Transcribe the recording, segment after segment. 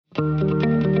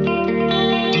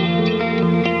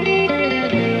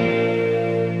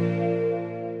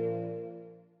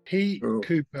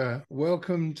Cooper,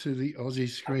 welcome to the Aussie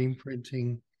Screen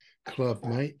Printing Club,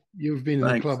 mate. You've been in the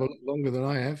Thanks. club a lot longer than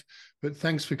I have, but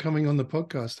thanks for coming on the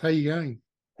podcast. How you going?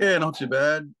 Yeah, not too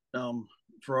bad.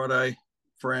 Friday,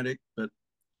 frantic, but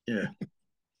yeah,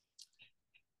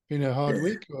 Been a hard yeah,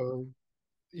 week, or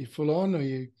you full on, or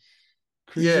you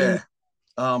cruising? yeah.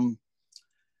 Um,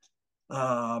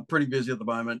 Pretty busy at the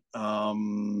moment.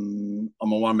 I'm a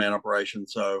one-man operation,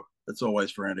 so it's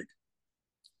always frantic.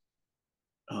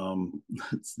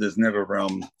 There's never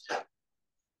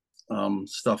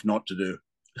stuff not to do.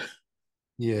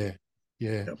 Yeah,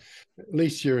 yeah. Yep. At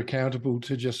least you're accountable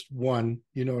to just one.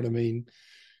 You know what I mean?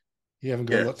 You haven't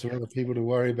got Yeah, lots of other people to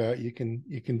worry about. You can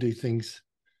do things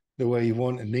the way you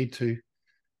want and need to.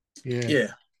 Yeah. yeah.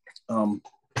 Um,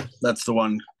 that's the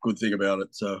one good thing about it.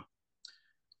 So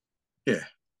yeah,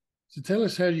 So tell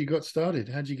us how you got started.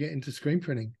 How'd you get into screen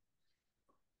printing?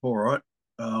 all right.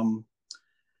 Um,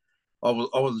 I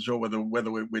wasn't sure whether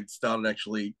we'd started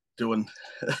actually doing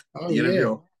Oh the yeah.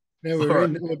 interview. Now All we're right.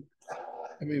 in.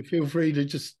 I mean, feel free to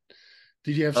just.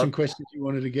 Did you have Uh, some questions you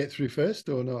wanted to get through first,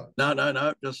 or not? No, no,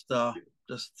 no. Just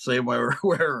seeing where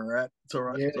we're at. It's all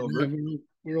right. Yeah, It's all no, good.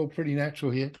 we're all pretty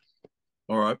natural here.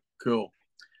 All right. Cool.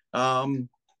 Um,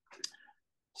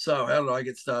 so how did I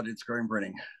get started screen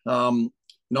printing?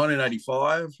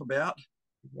 1985 about.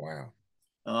 Wow.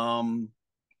 Um,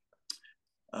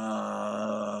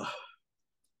 uh,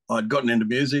 I'd gotten into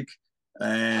music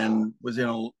and was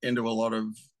into a lot of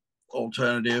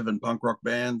alternative and punk rock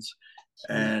bands,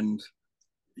 Sweet. and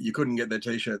you couldn't get their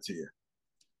t-shirts here,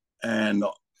 and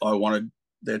I wanted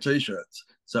their t-shirts.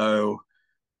 So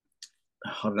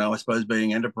I don't know. I suppose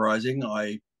being enterprising,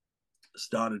 I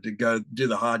started to go do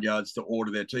the hard yards to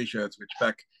order their t-shirts, which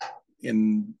back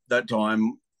in that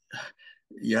time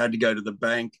you had to go to the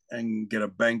bank and get a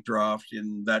bank draft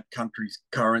in that country's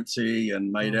currency and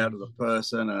made out Oh, of the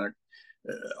person. And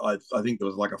I think there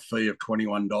was like a fee of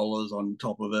 $21 on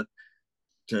top of it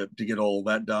to get all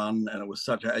that done. And it was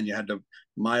and you had to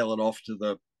mail it off to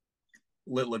the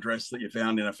little address that you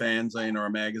found in a fanzine or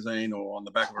a magazine or on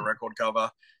the back of a record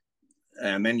cover.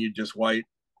 And then you just wait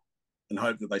and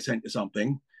hope that they sent you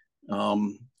something.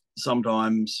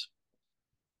 Sometimes,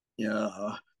 you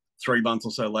know, 3 months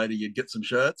or so later, you'd get some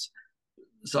shirts. wow.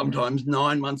 Sometimes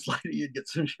 9 months later, you'd get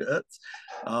some shirts.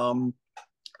 Um,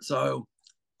 so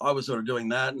I was sort of doing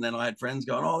that. And then I had friends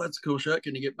going, "Oh, that's a cool shirt.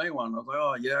 Can you get me one?" I was like,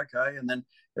 "Oh, yeah, okay." And then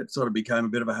it sort of became a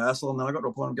bit of a hassle. And then I got to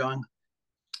a point of going,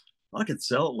 I could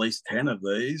sell at least 10 of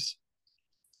these.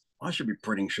 I should be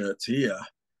printing shirts here.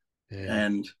 Yeah.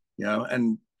 And,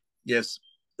 and yes,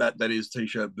 that is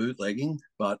t-shirt bootlegging,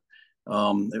 but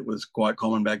it was quite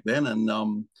common back then.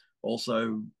 And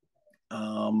also,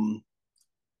 um,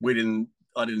 we didn't.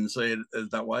 I didn't see it as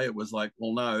that way. It was like,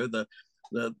 well, no,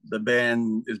 the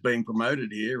band is being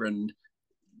promoted here, and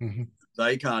Hmm.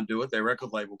 they can't do it. Their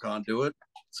record label can't do it.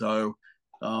 So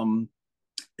um,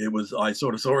 it was. I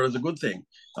sort of saw it as a good thing,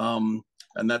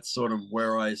 and that's sort of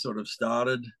where I sort of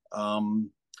started.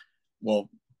 Well,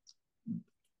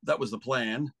 that was the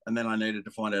plan, and then I needed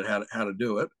to find out how to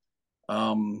do it.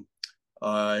 Um,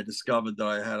 I discovered that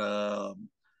I had a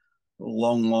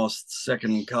long lost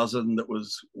second cousin that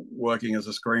was working as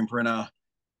a screen printer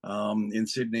in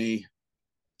Sydney,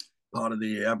 part of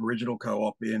the Aboriginal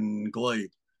co-op in Glebe, Believe.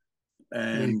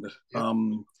 and Yep.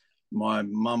 my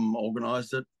mum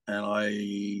organised it, and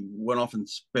I went off and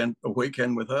spent a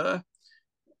weekend with her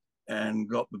and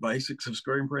got the basics of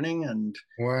screen printing and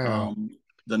Wow. um,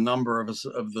 the number of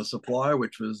the supplier,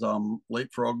 which was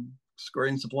Leapfrog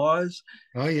Screen Supplies,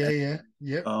 Oh yeah, and yeah.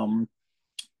 Yep. um,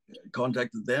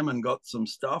 contacted them and got some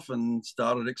stuff and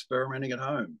started experimenting at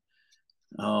home.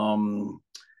 Um,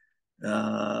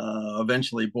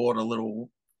 Eventually bought a little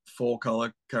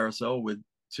four-color carousel with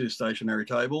two stationary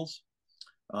tables,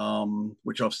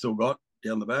 which I've still got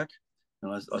down the back,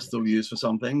 and I still use for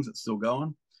some things. It's still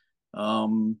going.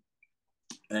 Um,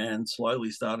 and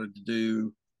slowly started to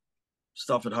do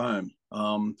stuff at home.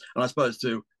 And I suppose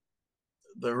too,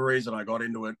 the reason I got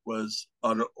into it was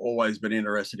I'd always been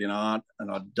interested in art,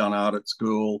 and I'd done art at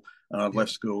school, and I'd left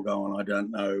Yep. school going, I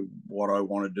don't know what I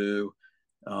want to do.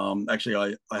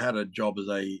 Actually, I had a job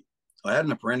I had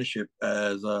an apprenticeship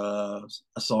as a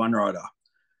sign writer.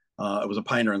 It was a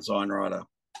painter and sign writer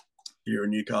here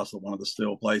in Newcastle, one of the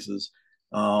steel places.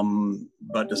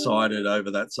 But decided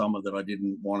over that summer that I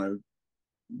didn't want to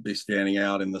be standing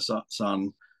out in the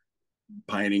sun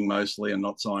painting mostly and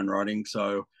not sign writing.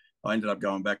 So I ended up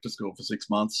going back to school for 6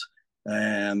 months,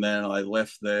 and then I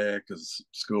left there because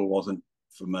school wasn't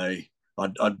for me.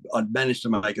 I'd managed to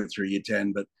make it through year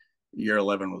 10, but year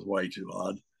 11 was way too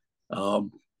hard.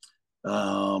 Um,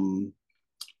 um,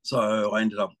 so I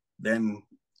ended up then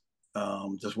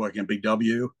just working at Big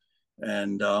W,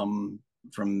 and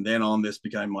from then on, this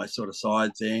became my sort of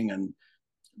side thing, and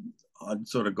I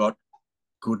sort of got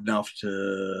good enough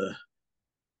to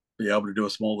be able to do a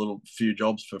small little few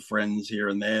jobs for friends here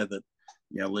and there that,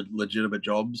 legitimate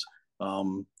jobs.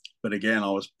 But again, I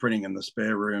was printing in the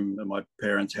spare room at my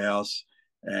parents' house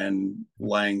and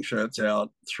laying shirts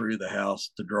out through the house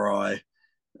to dry,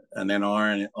 and then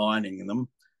ironing them.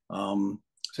 So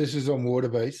this is on water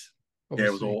base. Yeah,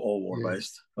 it was all water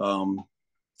based.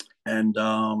 And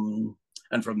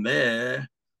from there,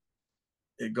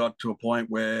 it got to a point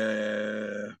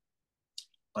where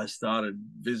I started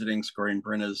visiting screen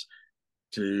printers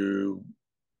to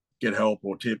get help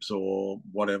or tips or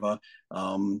whatever.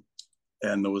 And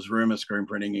there was Rumour Screen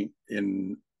Printing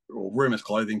or Rumour's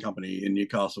clothing company in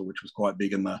Newcastle, which was quite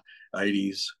big in the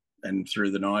 80s and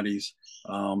through the 90s.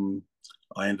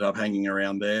 I ended up hanging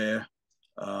around there.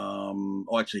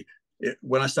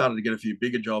 When I started to get a few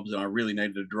bigger jobs and I really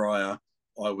needed a dryer,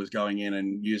 I was going in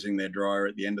and using their dryer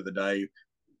at the end of the day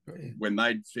when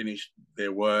they'd finished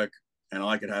their work, and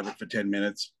I could have it for 10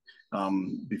 minutes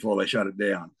before they shut it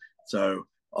down. So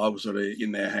I was sort of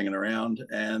in there hanging around.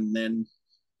 And then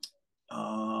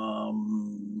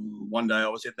one day I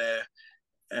was in there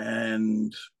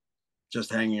and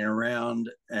just hanging around,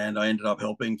 and I ended up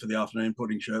helping for the afternoon,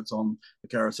 putting shirts on the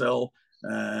carousel.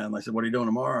 And they said, "What are you doing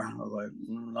tomorrow?" I was like,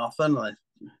 "Nothing." Like,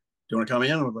 "Do you want to come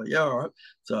in?" I was like, "Yeah, all right."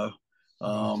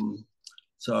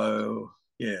 So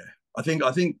yeah, I think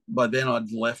by then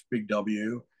I'd left Big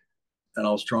W, and I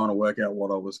was trying to work out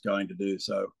what I was going to do.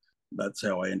 So that's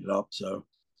how I ended up. So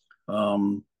I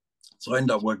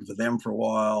ended up working for them for a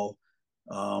while.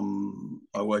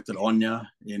 I worked at Onya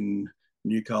in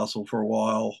Newcastle for a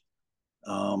while.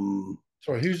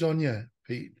 Sorry, who's Onya,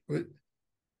 Pete?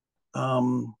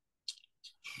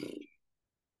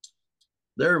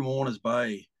 They're in Warners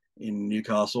Bay in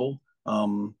Newcastle.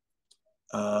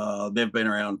 They've been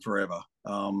around forever.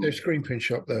 They're a screen print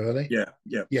shop, though, are they? Yeah.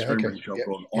 Screen print shop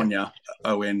called Onya,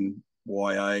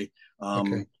 Onya.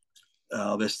 Okay.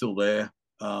 They're still there.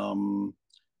 Not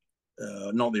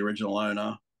the original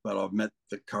owner, but I've met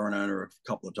the current owner a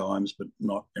couple of times, but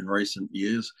not in recent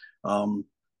years. I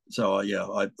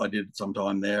did some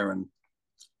time there and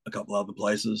a couple other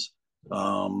places.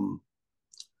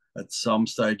 At some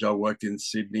stage, I worked in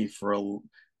Sydney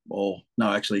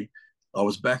I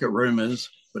was back at Rumours,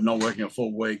 but not working a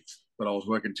full week. But I was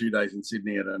working 2 days in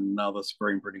Sydney at another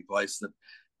screen printing place that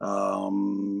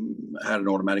had an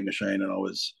automatic machine, and I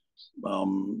was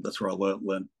that's where I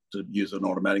learned to use an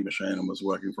automatic machine and was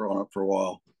working on it for a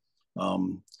while.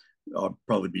 I'd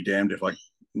probably be damned if I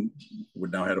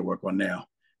would know how to work one now.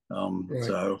 Right.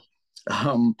 So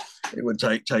it would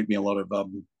take me a lot of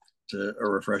to a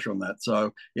refresh on that.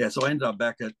 So I ended up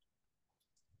back at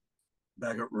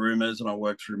Rumours, and I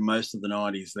worked through most of the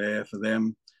 90s there for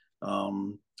them.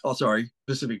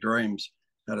 Pacific Dreams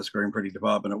had a screen printing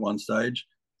department at one stage.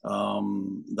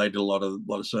 They did a lot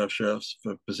of surf shirts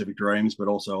for Pacific Dreams, but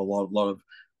also a lot of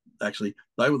actually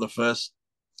they were the first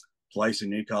place in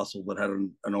Newcastle that had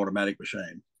an automatic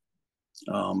machine.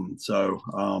 I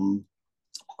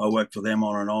worked for them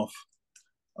on and off.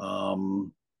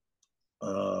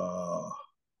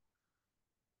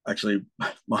 Actually,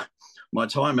 my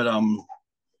time at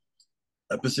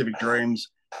Pacific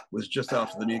Dreams was just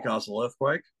after the Newcastle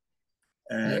earthquake,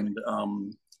 and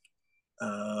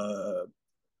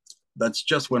that's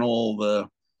just when all the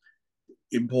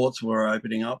imports were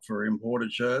opening up for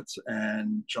imported shirts,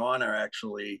 and China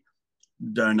actually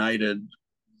donated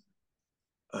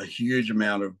a huge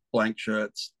amount of blank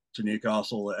shirts to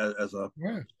Newcastle as an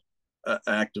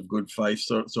act of good faith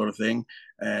sort of thing,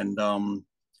 and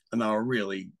they were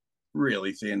really,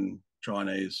 really thin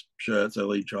Chinese shirts,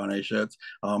 early Chinese shirts.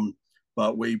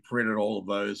 But we printed all of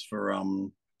those for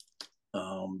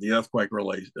the earthquake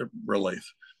relief.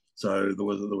 So there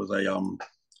was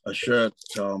a shirt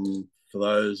for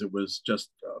those. It was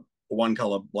just one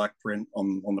color black print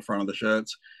on the front of the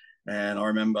shirts, and I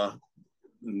remember.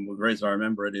 And the reason I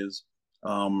remember it is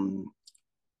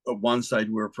at one stage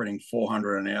we were printing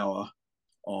 400 an hour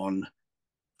on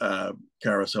a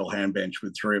carousel hand bench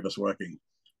with 3 of us working.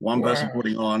 One person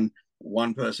putting on,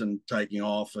 one person taking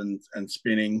off and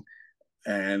spinning,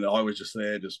 and I was just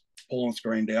there, just pulling the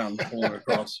screen down, pulling it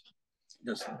across,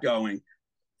 just going.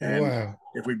 And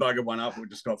if we buggered one up, we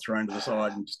just got thrown to the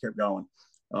side and just kept going.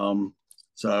 And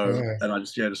I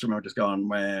just remember just going,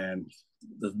 man,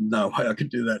 there's no way I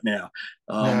could do that now.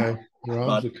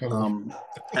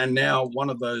 And now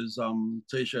one of those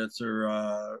T-shirts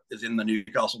is in the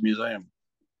Newcastle Museum.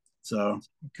 So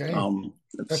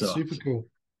that's super cool.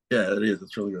 Yeah, it is.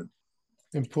 It's really good.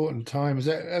 Important time.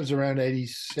 That was around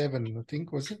 87, I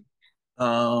think, was it?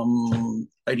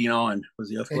 89 was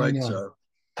the earthquake. 89. So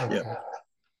yeah. Okay.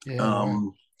 Yeah, right.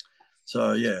 Um,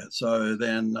 so yeah. So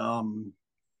then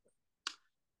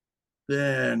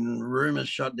rumors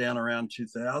shut down around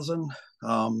 2000.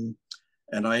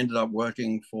 And I ended up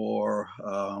working for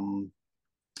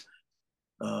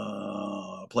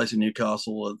a place in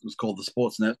Newcastle. It was called the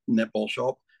Sports Netball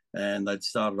Shop, and they'd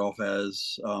started off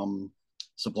as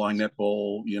supplying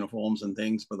netball uniforms and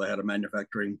things, but they had a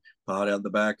manufacturing part out the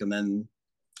back, and then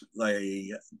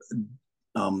they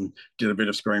did a bit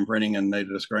of screen printing and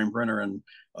needed a screen printer, and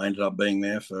I ended up being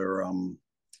there for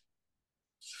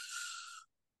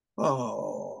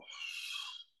oh,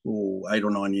 8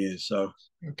 or 9 years. So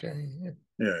Okay. Yeah.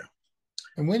 yeah.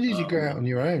 And when did you go out Um, on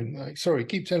your own? Like, sorry,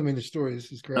 keep telling me the story.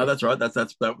 This is no, great. that's right.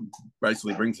 That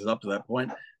basically brings us up to that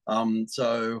point.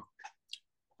 So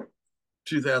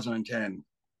 2010,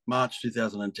 March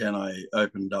 2010, I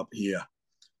opened up here.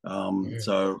 Yeah.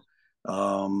 So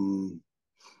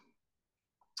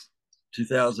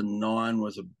 2009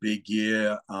 was a big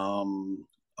year.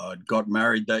 I got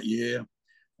married that year.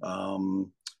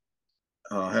 Um,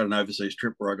 I had an overseas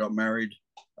trip where I got married,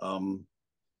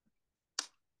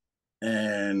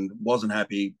 and wasn't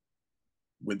happy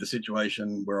with the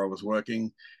situation where I was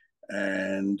working,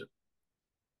 and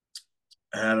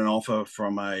had an offer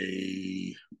from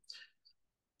a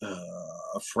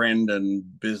friend and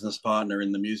business partner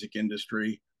in the music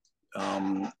industry,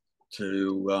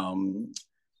 to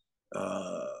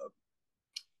uh,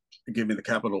 give me the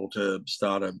capital to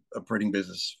start a printing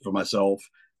business for myself,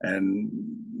 and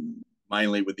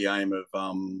mainly with the aim of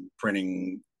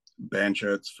printing band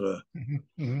shirts for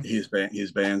Mm-hmm.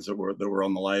 his bands that were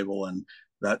on the label, and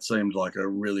that seemed like a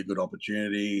really good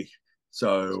opportunity.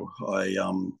 So I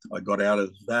got out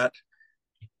of that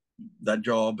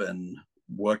job and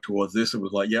worked towards this. It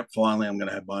was like, yep, finally I'm going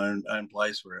to have my own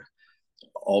place where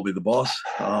I'll be the boss.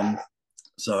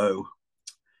 So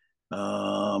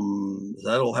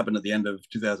that all happened at the end of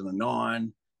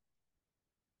 2009.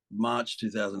 March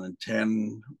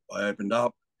 2010, I opened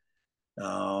up.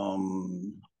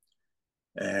 Um,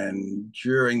 and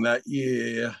during that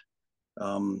year,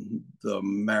 the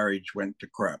marriage went to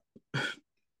crap.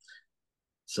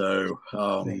 So,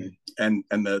 and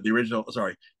the original,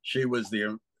 sorry, she was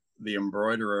the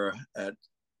embroiderer at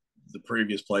the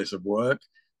previous place of work.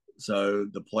 So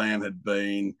the plan had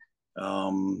been,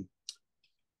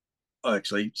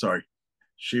 actually, sorry,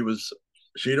 she was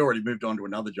she'd already moved on to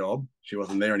another job. She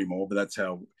wasn't there anymore, but that's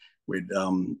how we'd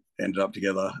ended up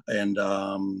together. And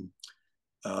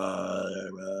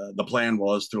the plan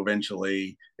was to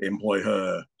eventually employ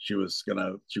her. She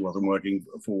wasn't working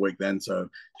a full week then, so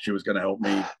she was gonna help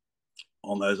me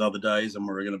on those other days, and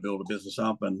we were going to build a business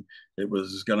up, and it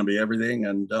was going to be everything.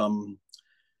 And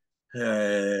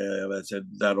that said,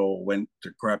 that all went to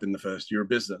crap in the first year of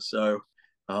business. So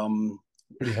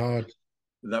Pretty hard.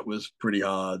 that was pretty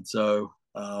hard. So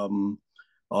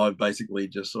I've basically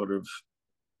just sort of,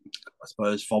 I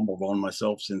suppose, fumbled on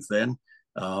myself since then,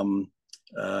 because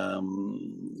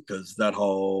that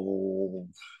whole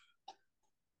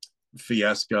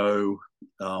fiasco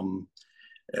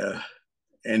uh,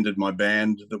 ended my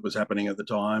band that was happening at the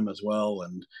time as well,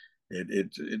 and it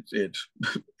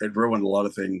it ruined a lot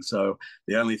of things. So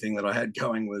the only thing that I had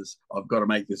going was, I've got to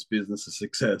make this business a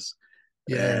success,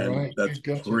 Yeah, and right. that's You've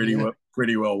got to, yeah.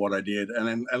 pretty well what I did.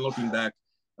 And looking back,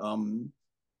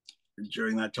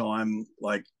 during that time,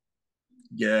 like,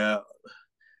 yeah,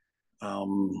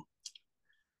 um,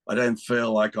 I don't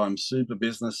feel like I'm super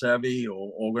business savvy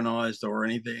or organized or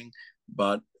anything,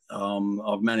 but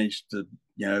I've managed to,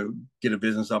 get a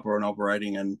business up and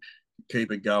operating and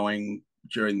keep it going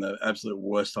during the absolute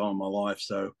worst time of my life.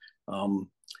 So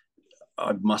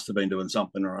I must have been doing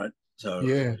something right. So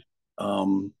Yeah.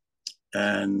 um,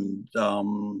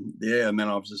 yeah, and then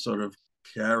I've just sort of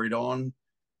carried on.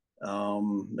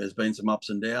 There's been some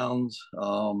ups and downs.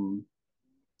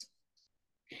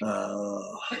 Uh,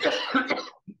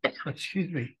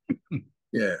 Excuse me.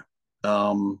 yeah.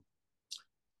 Um,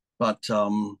 but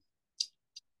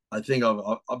I think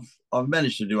I've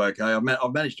managed to do okay. I've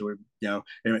managed to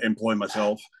employ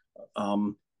myself.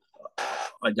 Um,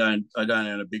 I don't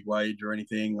earn a big wage or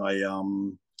anything. I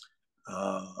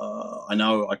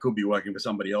know I could be working for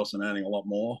somebody else and earning a lot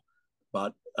more,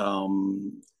 but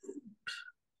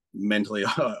mentally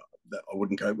I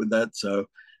wouldn't cope with that. So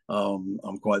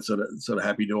I'm quite sort of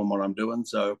happy doing what I'm doing.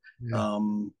 So Yeah.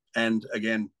 and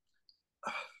again,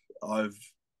 I've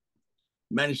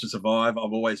managed to survive.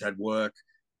 I've always had work,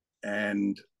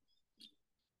 and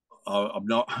I'm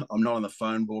not on the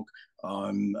phone book.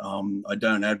 I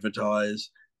don't advertise.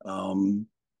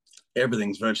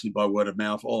 Everything's virtually by word of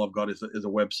mouth. All I've got is a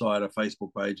website, a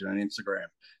Facebook page, and an Instagram.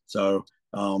 So,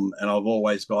 and I've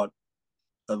always got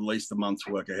at least a month's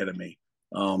work ahead of me.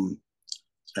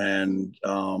 And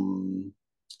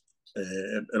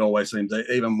it always seems,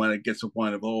 even when it gets to a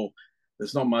point of, oh,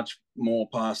 there's not much more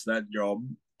past that job,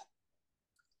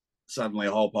 suddenly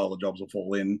a whole pile of jobs will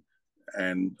fall in,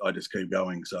 and I just keep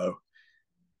going. So,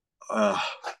 I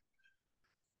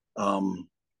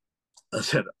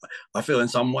said, I feel in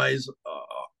some ways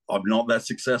I'm not that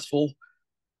successful,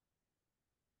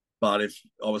 but if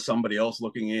I was somebody else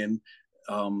looking in,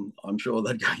 I'm sure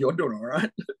they'd go, "You're doing all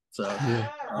right." So,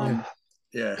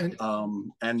 yeah,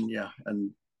 and yeah,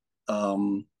 and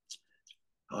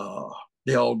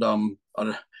the old I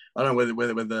don't know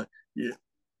whether yeah,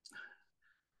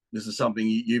 this is something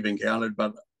you've encountered,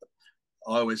 but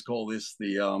I always call this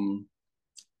the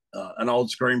an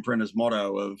old screen printer's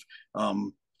motto of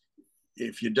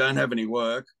if you don't have any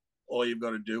work, all you've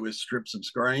got to do is strip some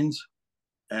screens,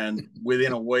 and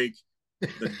within a week,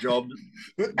 the jobs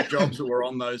that were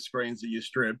on those screens that you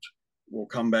stripped will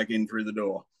come back in through the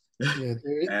door. Yeah,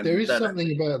 there is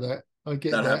something about that. I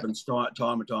get that. That happens time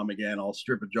and time again. I'll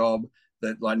strip a job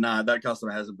that, like, no, that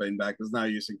customer hasn't been back. There's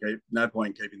no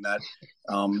point in keeping that.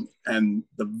 And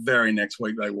the very next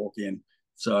week they walk in.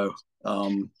 So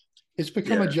it's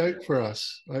become a joke for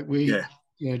us. Like we,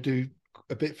 do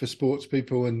a bit for sports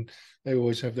people, and they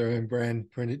always have their own brand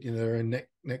printed, their own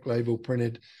neck label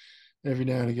printed. Every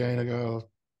now and again, I go, oh,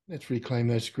 let's reclaim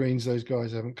those screens. Those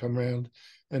guys haven't come around,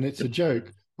 and it's a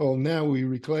joke. Well, now we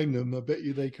reclaim them. I bet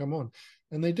you they come on,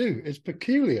 and they do. It's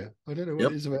peculiar. I don't know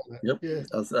what it is about that. Yep. Yeah.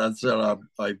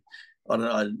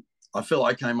 I feel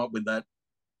I came up with that,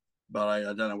 but I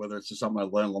don't know whether it's just something I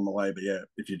learned along the way. But yeah,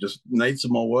 if you just need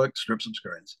some more work, strip some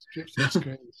screens. Strip some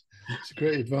screens. It's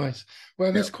great advice.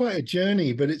 Well, that's quite a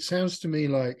journey, but it sounds to me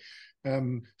like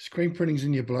screen printing's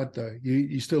in your blood, though.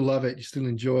 You still love it. You still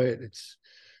enjoy it.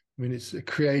 It's a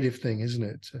creative thing, isn't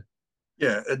it?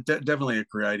 Yeah, definitely a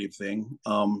creative thing.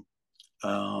 One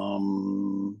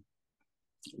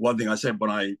thing I said when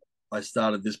I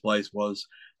started this place was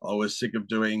I was sick of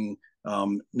doing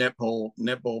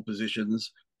netball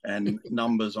positions and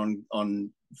numbers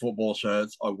on football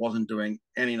shirts. I wasn't doing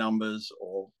any numbers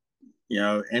or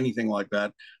anything like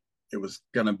that. It was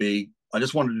going to be, I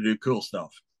just wanted to do cool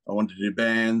stuff. I wanted to do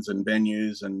bands and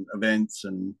venues and events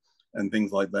and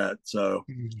things like that. So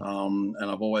and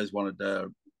I've always wanted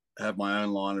to have my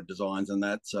own line of designs and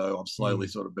that. So I've slowly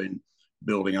sort of been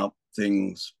building up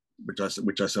things which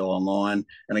I sell online.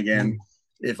 And again,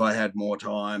 if I had more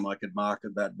time, I could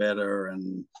market that better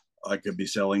and I could be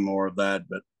selling more of that.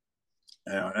 But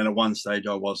and at one stage,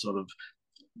 I was sort of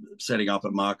setting up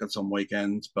at markets on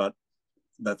weekends, but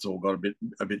that's all got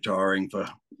a bit tiring for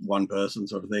one person,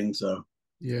 sort of thing. So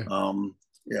yeah.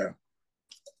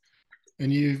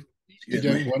 And you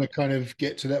don't want to kind of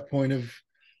get to that point of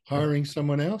hiring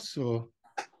someone else, or?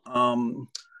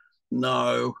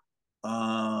 No.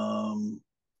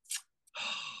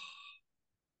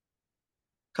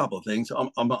 Couple of things.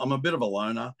 I'm a bit of a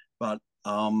loner, but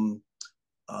I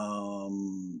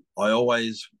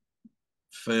always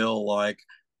feel like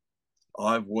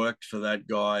I've worked for that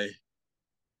guy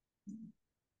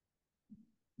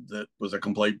that was a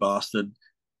complete bastard,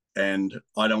 and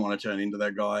I don't want to turn into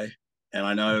that guy. And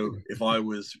I know if I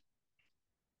was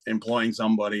employing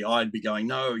somebody, I'd be going,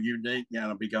 no, you need,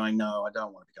 I'd be going, no, I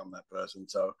don't want to become that person.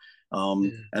 So,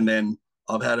 and then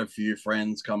I've had a few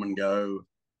friends come and go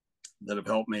that have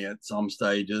helped me at some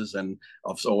stages, and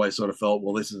I've always sort of felt,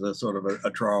 well, this is a sort of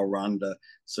a trial run to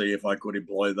see if I could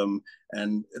employ them,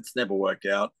 and it's never worked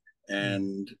out.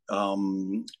 And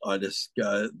I just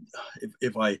go,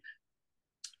 if I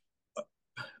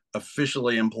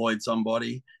officially employed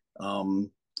somebody,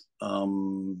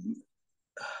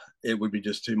 it would be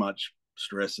just too much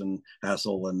stress and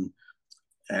hassle,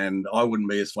 and I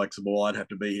wouldn't be as flexible. I'd have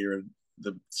to be here at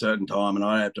the certain time, and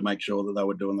I'd have to make sure that they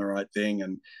were doing the right thing,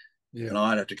 and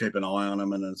I'd have to keep an eye on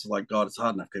them. And it's like, God, it's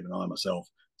hard enough keeping an eye on myself.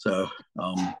 So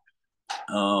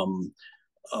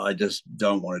I just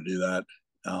don't want to do that.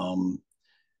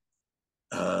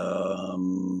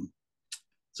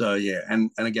 So yeah,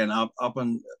 and again, up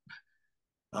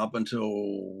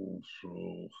until,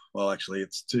 well, actually,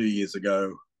 it's 2 years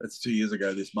ago. It's 2 years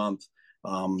ago this month.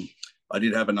 I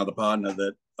did have another partner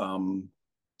that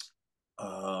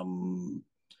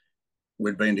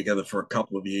we'd been together for a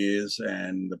couple of years,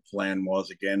 and the plan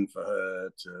was again for her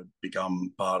to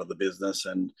become part of the business,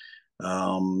 and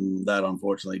that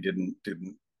unfortunately didn't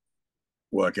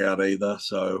work out either.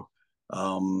 So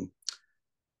I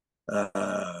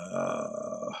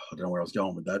don't know where I was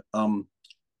going with that.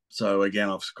 so again,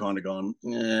 I've kind of gone,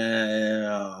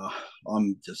 yeah,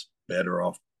 I'm just better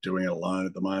off doing it alone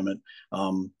at the moment.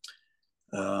 Um,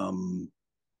 um,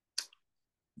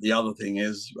 the other thing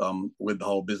is, with the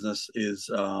whole business is,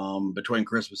 between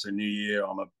Christmas and New Year,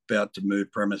 I'm about to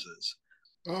move premises.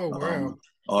 Oh wow. Um,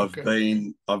 I've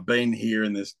Okay. been here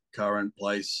in this current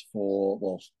place for,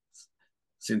 well,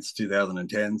 since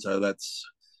 2010, so that's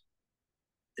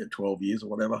 12 years or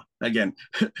whatever. Again,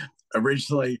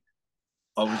 originally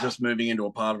I was just moving into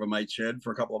a part of a mate's shed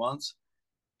for a couple of months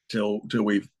till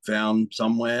we found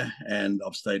somewhere, and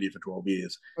I've stayed here for 12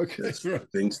 years. Okay. It's, Right.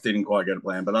 things didn't quite go to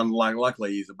plan, but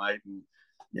luckily he's a mate,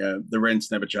 and the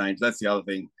rent's never changed. That's the other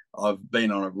thing. I've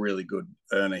been on a really good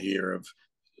earner here of,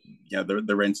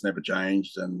 the rent's never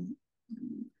changed, and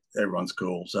everyone's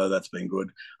cool, so that's been good.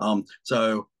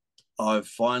 So I've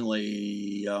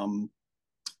finally,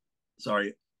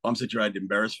 sorry, I'm situated in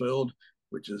Beresfield,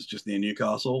 which is just near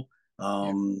Newcastle.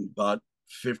 Yeah. But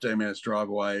 15 minutes drive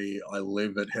away, I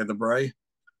live at Heatherbrae,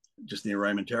 just near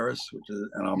Raymond Terrace,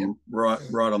 and Yep. I'm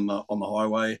right on the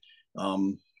highway.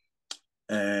 Um,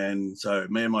 and so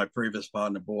me and my previous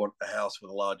partner bought a house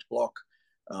with a large block,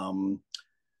 um,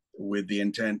 with the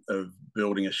intent of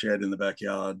building a shed in the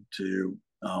backyard to,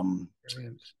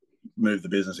 Brilliant. move the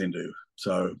business into.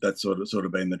 So that's sort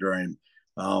of been the dream.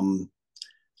 Um,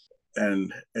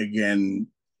 and again,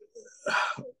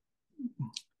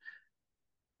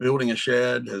 building a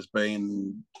shed has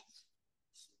been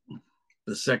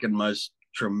the second most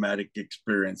traumatic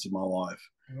experience in my life.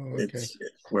 Oh, okay. It's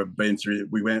we've been through.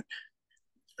 We went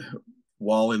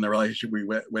while in the relationship. We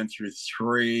went through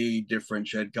 3 different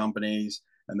shed companies,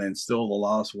 and then still the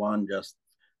last one just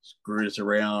screwed us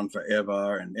around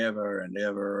forever and ever and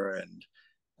ever.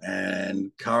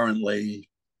 And currently,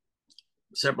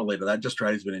 separately to that, just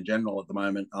tradesmen in general at the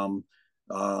moment.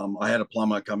 I had a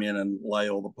plumber come in and lay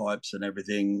all the pipes and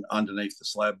everything underneath the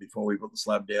slab before we put the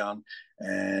slab down,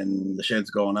 and the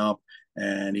shed's gone up.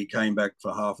 And he came back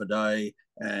for half a day,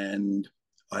 and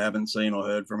I haven't seen or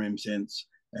heard from him since.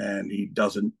 And he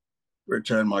doesn't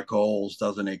return my calls,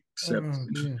 doesn't accept Oh,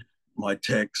 yeah. my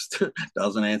text,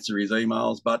 doesn't answer his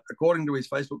emails. But according to his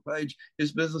Facebook page,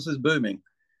 his business is booming.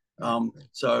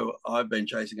 So I've been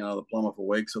chasing another plumber for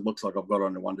weeks. It looks like I've got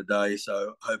onto one today.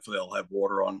 So hopefully I'll have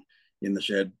water on in the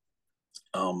shed,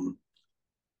 um,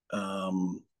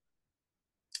 um,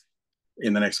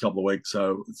 in the next couple of weeks.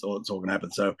 So it's all going to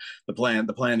happen. So the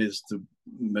plan is to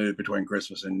move between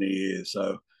Christmas and New Year.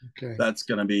 So Okay. that's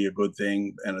going to be a good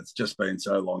thing. And it's just been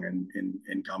so long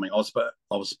in coming. I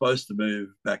was supposed to move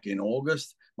back in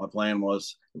August. My plan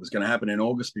was it was going to happen in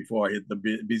August before I hit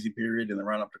the busy period in the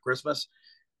run up to Christmas.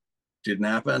 Didn't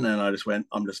happen, and I just went,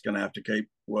 I'm just going to have to keep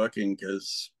working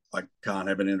because I can't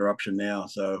have an interruption now.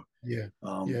 So Yeah.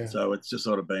 Yeah. so it's just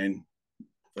sort of been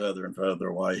further and further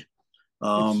away. It's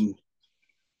um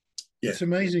yeah. it's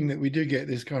amazing that we do get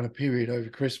this kind of period over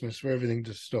Christmas where everything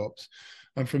just stops.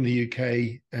 I'm from the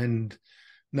UK, and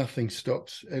nothing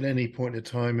stops at any point in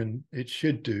time, and it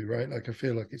should do, right? Like I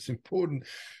feel like it's important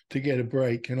to get a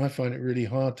break, and I find it really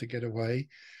hard to get away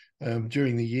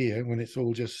during the year when it's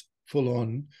all just full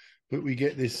on. But we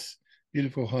get this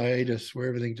beautiful hiatus where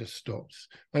everything just stops.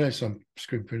 I know some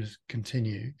screen printers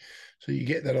continue, so you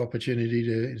get that opportunity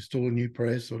to install a new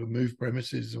press or to move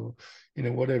premises or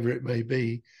whatever it may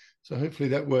be. So hopefully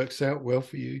that works out well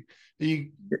for you. Are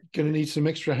you going to need some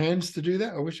extra hands to do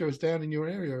that? I wish I was down in your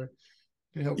area.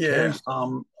 Can you help carry Yeah.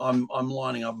 stuff? I'm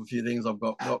lining up a few things. I've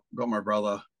got my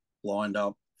brother lined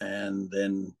up, and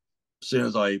then as soon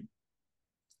as I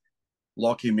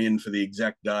lock him in for the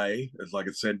exact day, as like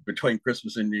I said, between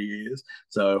Christmas and New Year's.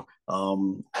 So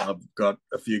I've got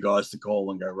a few guys to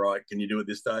call and go, right, can you do it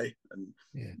this day?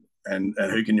 Yeah. And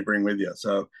who can you bring with you?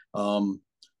 So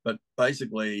but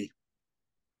basically,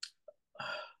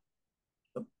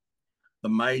 the, the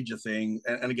major thing,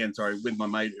 and again, sorry, with my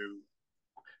mate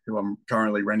who I'm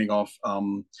currently renting off.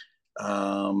 Again,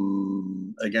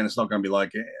 it's not going to be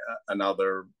like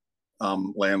another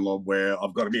landlord where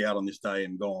I've got to be out on this day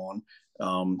and gone.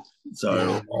 Um, Yeah.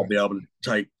 so I'll Right. be able to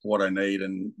take what I need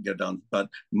and get done. But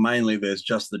mainly, there's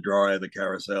just the dryer, the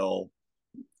carousel,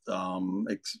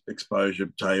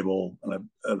 exposure table, and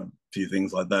a few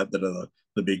things like that that are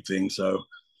the big things. So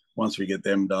once we get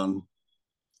them done,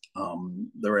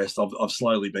 the rest I've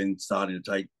slowly been starting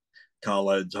to take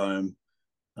carloads home.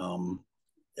 Um,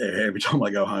 every time I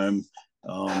go home,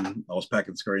 I was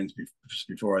packing screens just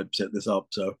before I set this up.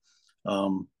 So,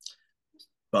 and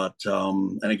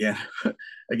again,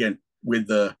 again with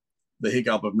the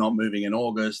hiccup of not moving in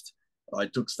August, I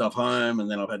took stuff home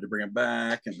and then I've had to bring it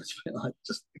back, and it's been like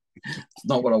just it's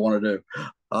not what I want to do.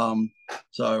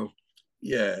 So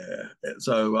yeah.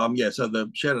 So so the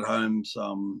shed at home's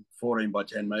 14 by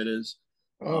 10 meters.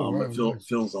 Oh wow, It nice.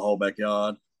 fills the whole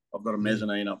backyard. I've got a Yeah.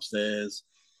 mezzanine upstairs.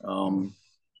 Oh,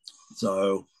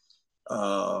 So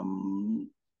um,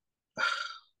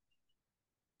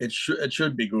 it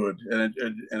should be good, and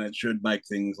it should make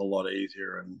things a lot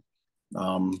easier.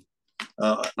 Um,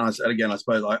 and again, I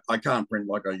suppose I can't print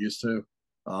like I used to,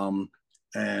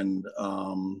 and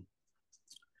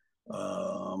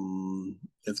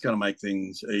it's going to make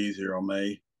things easier on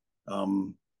me.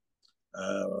 Um,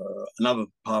 Another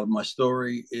part of my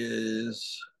story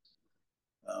is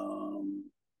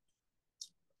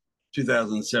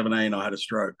 2017. I had a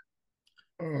stroke,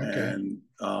 oh, okay. and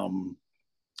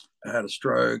I had a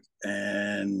stroke,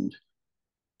 and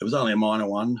it was only a minor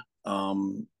one,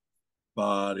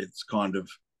 but it's kind of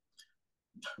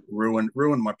ruined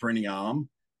my printing arm.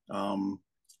 Um,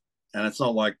 and it's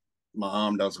not like my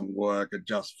arm doesn't work; it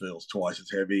just feels twice as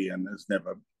heavy, and it's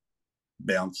never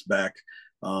bounced back.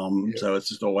 Yeah. So it's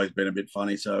just always been a bit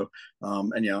funny. So,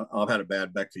 and I've had a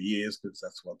bad back for years because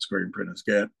that's what screen printers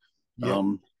get. Yep.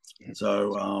 Um,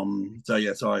 so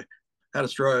I had a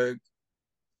stroke.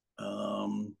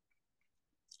 Um,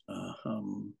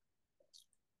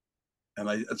 and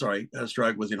had a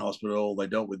stroke, was in hospital. They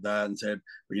dealt with that and said,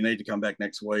 well, you need to come back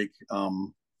next week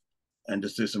and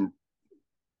just do some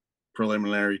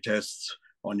preliminary tests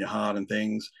on your heart and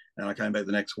things. And I came back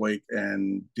the next week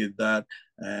and did that.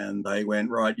 And they went,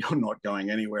 right, you're not going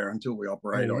anywhere until we Oh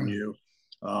operate on wow. you.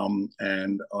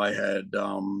 And I had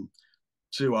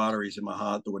two arteries in my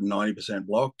heart that were 90%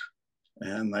 blocked.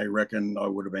 And they reckon I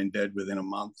would have been dead within a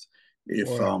month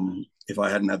Wow. if I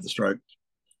hadn't had the stroke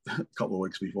a couple of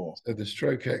weeks before. So the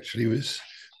stroke actually was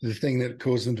the thing that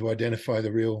caused them to identify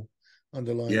the real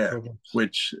underlying Yeah, problems.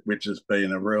 which has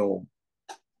been a real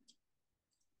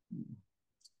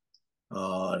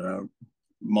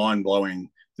mind blowing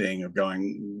thing of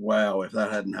going, wow, if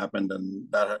that hadn't happened, and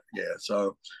that, yeah.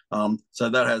 So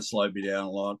that has slowed me down a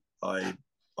lot. I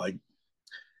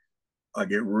I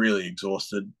get really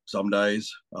exhausted some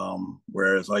days,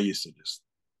 whereas I used to just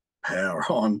power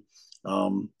on.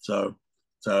 So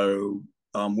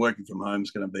working from home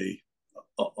is going to be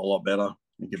a lot better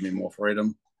and give me more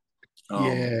freedom.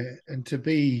 Yeah, and to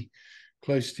be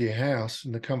close to your house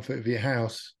and the comfort of your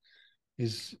house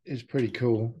is pretty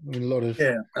cool. I mean, a lot of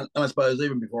Yeah, and I suppose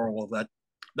even before all of that,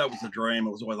 that was the dream.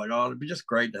 It was always like, oh, it'd be just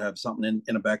great to have something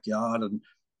in a backyard and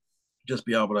just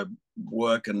be able to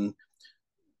work and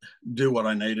do what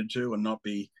I needed to and not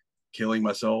be killing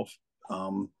myself,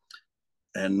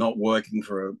 and not working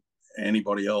for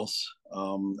anybody else,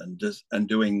 and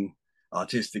doing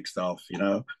artistic stuff,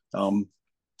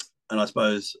 and I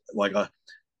suppose like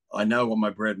I know what my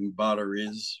bread and butter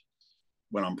is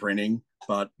when I'm printing,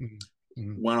 but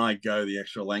mm-hmm. when I go the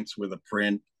extra lengths with a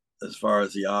print, as far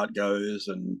as the art goes,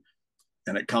 and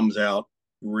it comes out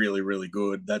really, really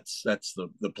good, that's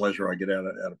the pleasure I get out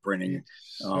of printing.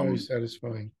 It's so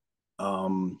satisfying. I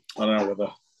don't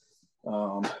know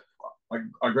whether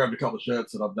I grabbed a couple of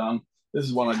shirts that I've done. This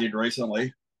is one I did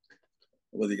recently,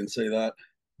 whether you can see that.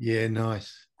 Yeah,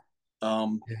 nice.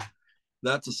 Um, Yeah.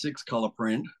 that's a 6-color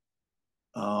print,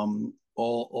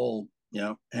 all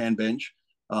hand bench,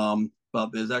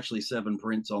 but there's actually 7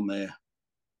 prints on there.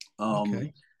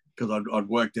 Okay. Because I'd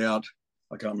worked out,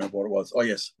 I can't remember what it was. Oh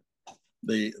yes,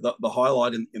 the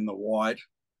highlight in the white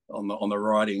on the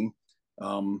writing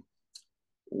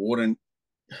wouldn't.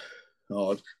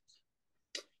 Oh,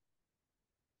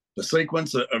 the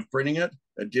sequence of printing it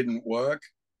didn't work.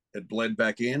 It bled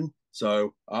back in.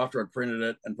 So after I'd printed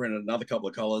it and printed another couple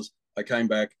of colors, I came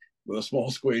back with a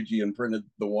small squeegee and printed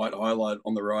the white highlight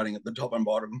on the writing at the top and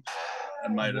bottom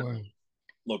and made it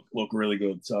look really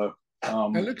good. So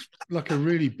it looks like a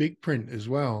really big print as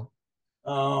well.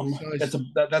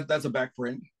 that's a back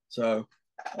print. So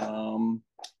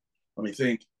let me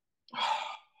think.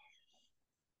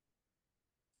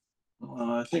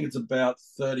 I think it's about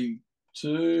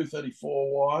 32,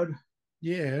 34 wide.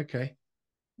 Yeah, okay.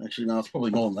 Actually, no, it's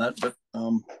probably more than that, but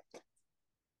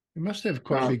it must have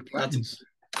quite big plans.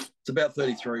 It's about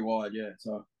 33 wide, yeah.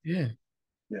 So yeah.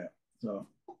 So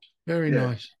very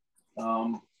nice.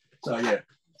 So yeah,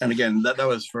 and again, that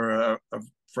was for a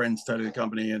friend's tattoo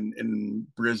company in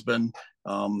Brisbane.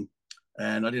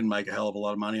 And I didn't make a hell of a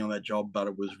lot of money on that job, but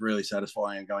it was really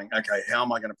satisfying. Going, okay, how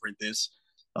am I going to print this?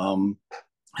 How am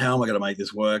I going to make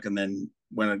this work? And then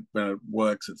when it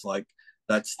works, it's like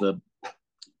that's the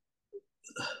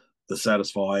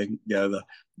satisfying,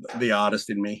 the artist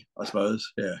in me, I suppose.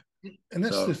 Yeah. And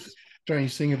that's the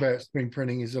strange thing about screen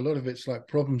printing is a lot of it's like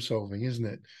problem solving, isn't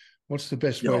it? What's the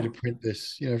best way to print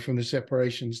this? From the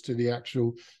separations to the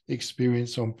actual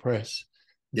experience on press.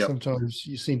 And sometimes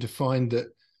you seem to find that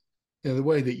the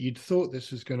way that you'd thought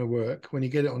this was going to work, when you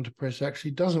get it onto press,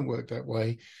 actually doesn't work that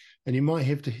way. And you might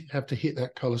have to hit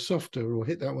that color softer, or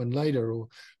hit that one later, or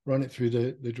run it through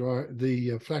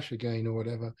the flash again, or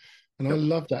whatever. And I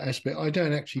love that aspect. I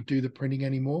don't actually do the printing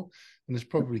anymore, and it's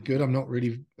probably good. I'm not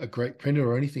really a great printer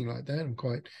or anything like that. I'm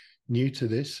quite new to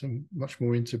this. I'm much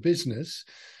more into business,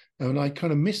 and I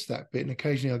kind of miss that bit. And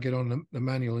occasionally I'll get on the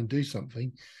manual and do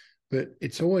something, but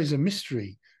it's always a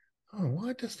mystery. Oh,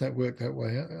 why does that work that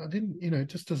way? I didn't, it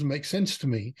just doesn't make sense to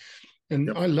me.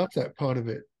 And I love that part of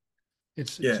it.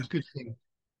 It's a good thing.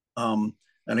 And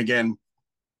again,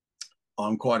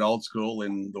 I'm quite old school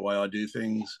in the way I do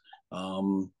things.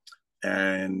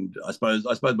 And I suppose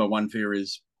my one fear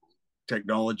is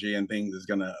technology and things is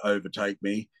going to overtake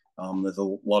me. There's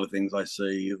a lot of things I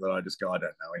see that I just go, I don't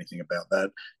know anything about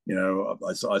that.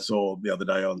 I saw the other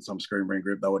day on some screen print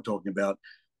group, they were talking about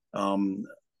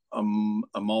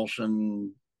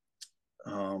emulsion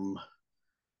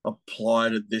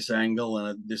applied at this angle and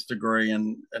at this degree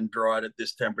and dried at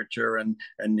this temperature, and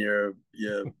your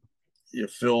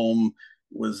film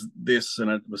was this and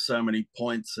it was so many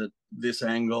points at this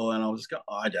angle, and I was going,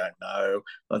 I don't know.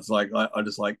 That's like I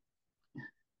just whack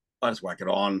it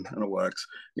on and it works.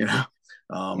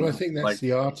 Well, I think that's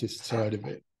the artist side of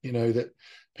it. That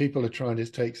people are trying to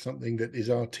take something that is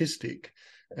artistic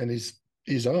and is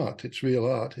art. It's real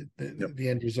art. The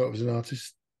end result is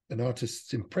an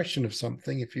artist's impression of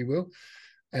something, if you will,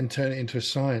 and turn it into a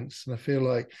science. And I feel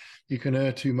like you can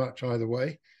err too much either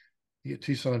way. You get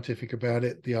too scientific about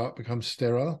it, the art becomes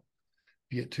sterile.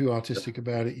 If you get too artistic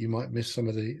about it, you might miss some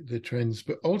of the trends.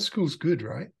 But old school's good,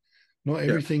 right? Not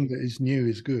everything that is new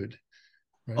is good.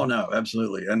 Right? Oh no,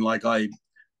 absolutely. And like I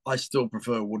still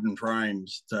prefer wooden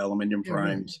frames to aluminium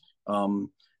frames. Right.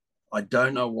 I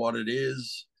don't know what it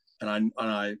is, and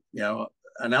I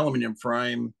an aluminium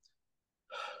frame,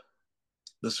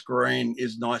 the screen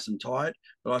is nice and tight,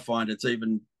 but I find it's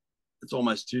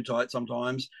almost too tight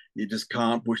sometimes. You just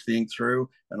can't push the ink through.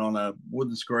 And on a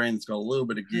wooden screen, it's got a little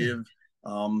bit of give.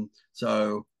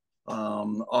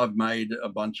 I've made a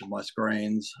bunch of my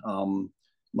screens,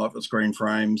 my screen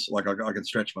frames. Like I can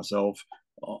stretch myself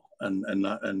and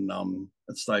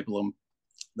staple them.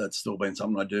 That's still been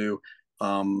something I do.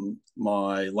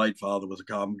 My late father was a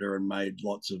carpenter and made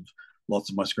lots of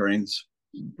my screens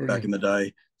back in the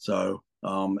day. So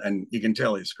and you can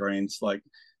tell his screens, like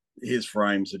his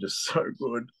frames are just so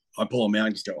good. I pull them out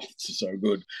and just go, oh, this is so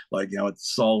good. Like,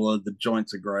 it's solid. The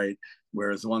joints are great.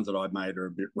 Whereas the ones that I've made are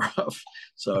a bit rough.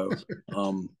 So,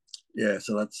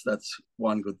 so that's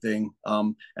one good thing.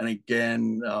 And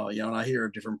again, and I hear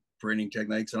of different printing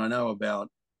techniques, and I know about,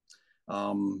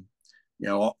 having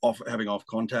off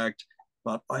contact,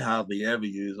 but I hardly ever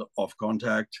use off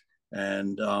contact.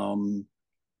 And I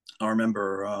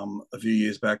remember a few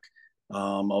years back,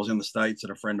 I was in the States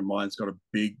and a friend of mine's got a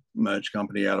big merch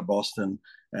company out of Boston,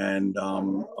 and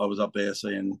I was up there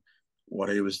seeing what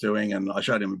he was doing, and I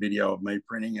showed him a video of me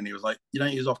printing, and he was like, "You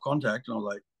don't use off contact?" And I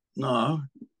was like, "No,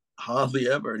 hardly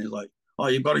ever." And he's like, "Oh,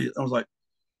 you've got to." I was like,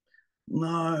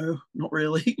 "No, not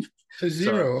really." So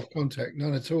zero off contact,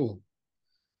 none at all.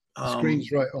 The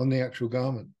screen's right on the actual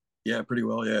garment. Yeah, pretty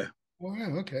well. Yeah.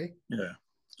 Wow. Okay. Yeah.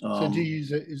 So do you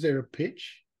use it? Is there a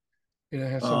pitch?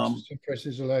 How some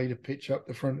presses allow you to pitch up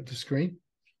the front of the screen?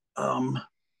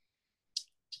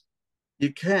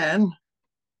 You can,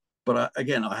 but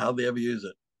again, I hardly ever use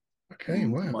it. Okay,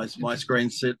 wow. My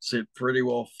screens sit pretty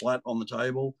well flat on the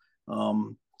table,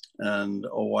 and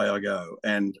away I go.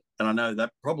 And I know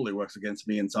that probably works against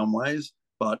me in some ways,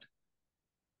 but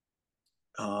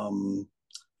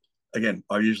again,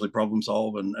 I usually problem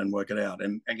solve and work it out.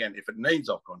 And again, if it needs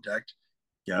off contact,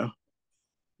 I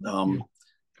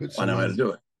know how to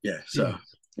do it. Yeah. So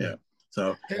yeah.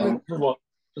 So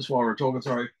just while we're talking,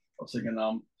 sorry, I was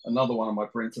thinking another one of my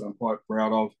prints that I'm quite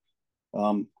proud of.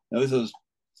 Now this is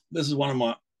one of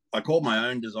my, I called my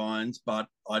own designs, but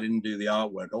I didn't do the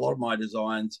artwork. A lot of my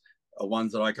designs are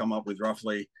ones that I come up with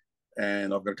roughly,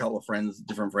 and I've got a couple of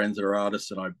different friends that are artists,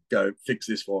 and I go, fix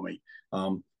this for me.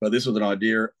 But this was an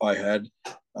idea I had.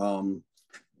 I don't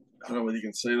know whether you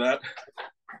can see that.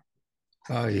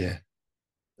 Oh yeah.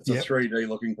 It's a 3D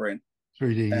looking print.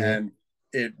 3D, and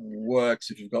it works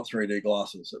if you've got 3D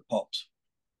glasses. It pops.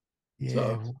 Yeah,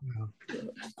 so, wow.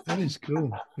 That is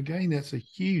cool. Again, that's a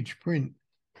huge print.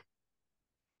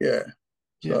 Yeah.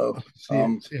 So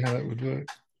see how that would work.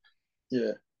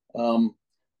 Yeah.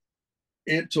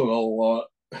 It took a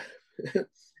lot.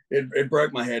 it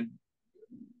broke my head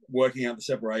working out the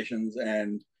separations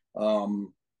and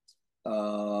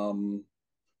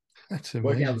that's amazing.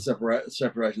 Working out the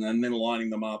separation and then lining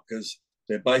them up, because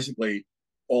they're basically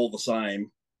all the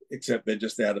same, except they're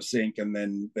just out of sync, and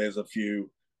then there's a few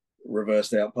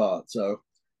reversed out parts. So,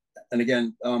 and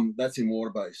again, that's in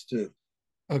water based too.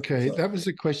 Okay, So, that was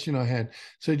the question I had.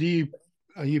 So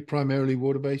are you primarily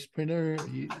water-based printer?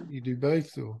 You do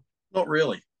both, or? not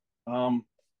really. Um,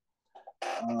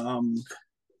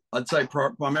 I'd say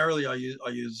primarily I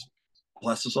use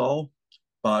plastisol,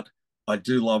 but I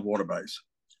do love water base,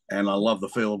 and I love the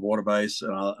feel of water base,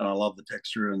 and I love the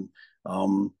texture and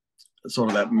um, sort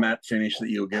of that matte finish that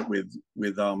you'll get with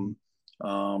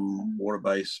water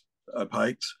base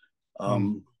opaques.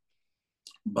 Mm.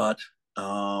 But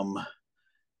um,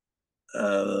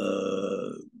 uh,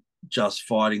 just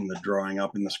fighting the drying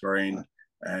up in the screen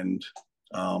and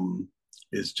um,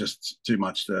 is just too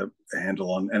much to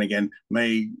handle on. And again,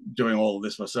 me doing all of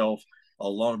this myself, a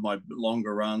lot of my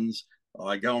longer runs,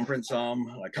 I go and print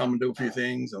some, I come and do a few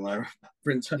things, and I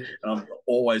print. And I'm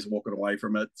always walking away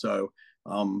from it. So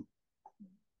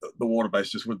the water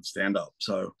base just wouldn't stand up.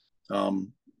 So,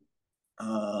 um,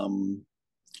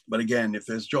 but again, if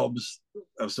there's jobs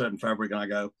of certain fabric, and I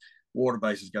go, water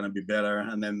base is going to be better,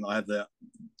 and then I have the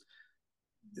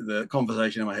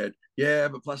conversation in my head, yeah,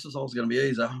 but plastisol is going to be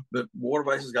easier, but water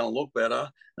base is going to look better.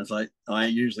 And it's like I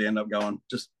usually end up going,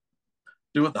 just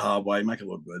do it the hard way, make it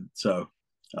look good. So,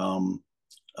 and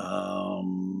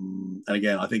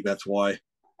again, I think that's why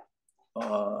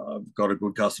I've got a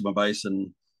good customer base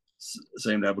and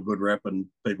seem to have a good rep, and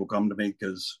people come to me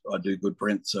because I do good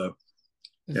print. So,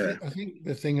 yeah. I think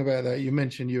the thing about that, you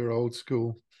mentioned you're old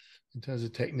school in terms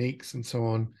of techniques and so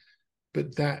on,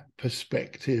 but that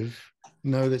perspective,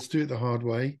 no, let's do it the hard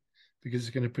way because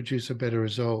it's going to produce a better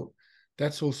result.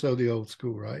 That's also the old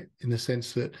school, right? In the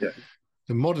sense that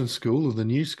the modern school, or the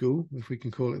new school, if we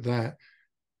can call it that,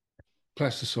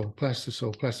 plastisol,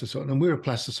 plastisol, plastisol. And we're a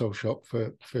plastisol shop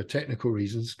for technical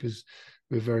reasons because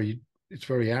it's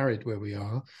very arid where we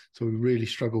are. So we really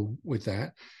struggle with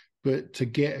that. But to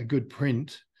get a good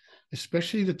print,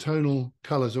 especially the tonal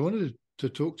colors, I wanted to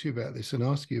talk to you about this and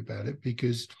ask you about it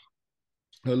because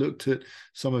I looked at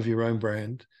some of your own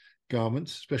brand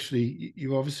garments, especially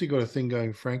you've obviously got a thing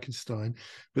going Frankenstein,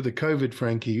 but the COVID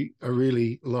Frankie I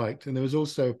really liked. And there was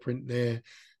also a print there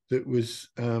that was,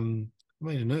 I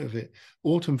made a note of it,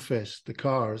 Autumn Fest, the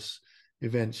cars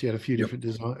events. You had a few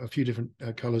different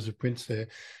colors of prints there.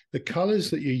 The colors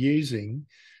that you're using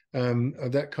are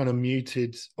that kind of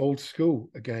muted old school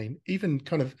again, even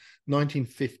kind of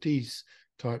 1950s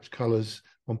types colors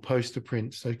on poster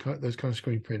prints, those kind of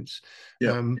screen prints.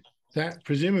 That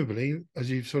presumably, as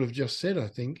you've sort of just said, I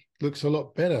think looks a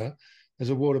lot better as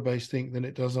a water-based thing than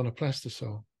it does on a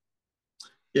plastisol.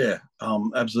 Yeah,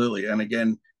 absolutely. And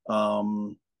again,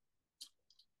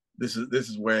 this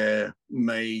is where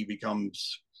me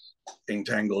becomes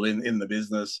entangled in the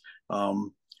business.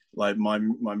 Like my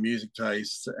music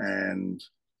taste, and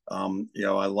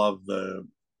I love the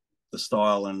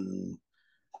style and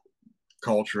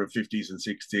culture of 50s and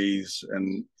 60s,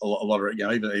 and a lot of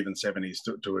even 70s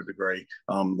to a degree.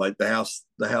 Like the house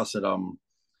that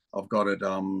I've got at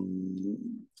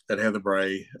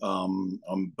Heatherbrae,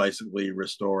 I'm basically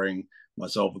restoring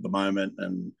myself at the moment,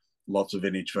 and lots of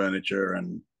vintage furniture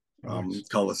and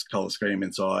color scheme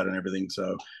inside and everything.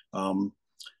 So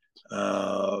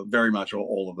very much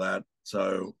all of that.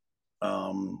 So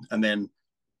and then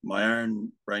my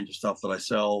own range of stuff that I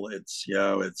sell, it's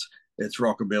it's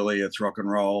rockabilly, it's rock and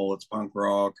roll, it's punk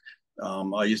rock.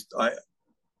 When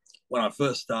I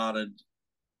first started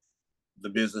the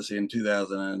business in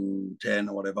 2010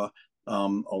 or whatever, I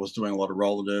was doing a lot of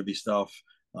roller derby stuff.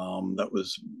 That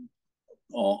was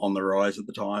on the rise at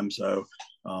the time, so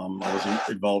I was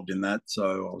involved in that.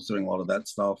 So I was doing a lot of that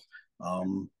stuff.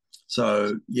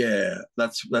 So yeah,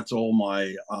 that's all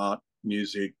my art,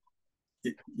 music,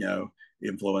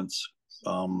 influence.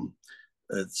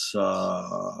 It's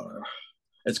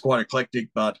quite eclectic,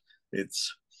 but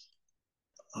it's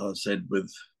said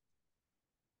with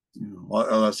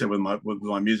as I said with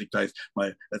my music taste,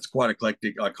 it's quite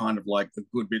eclectic. I kind of like the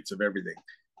good bits of everything,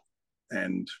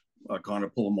 and I kind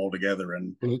of pull them all together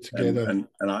and pull it together. And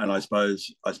I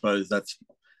suppose that's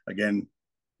again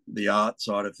the art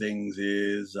side of things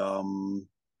is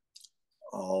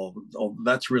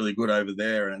that's really good over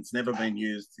there, and it's never been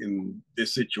used in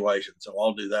this situation. So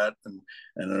I'll do that, and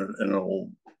it'll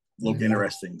look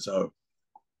interesting. So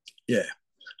yeah.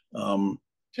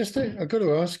 I've got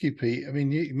to ask you, Pete. I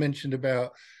mean, you mentioned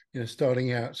about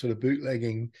starting out sort of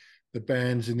bootlegging the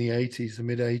bands in the 80s, the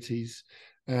mid 80s.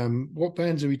 What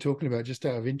bands are we talking about? Just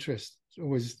out of interest,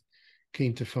 always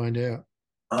keen to find out.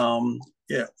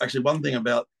 Yeah, actually, one thing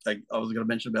about I was going to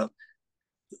mention about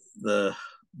the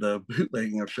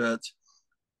bootlegging of shirts,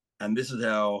 and this is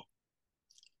how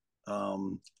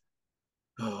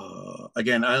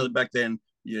again, only back then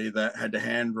you either had to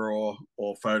hand draw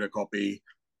or photocopy.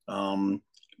 And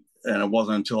it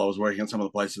wasn't until I was working at some of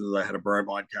the places that I had a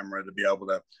bromide camera to be able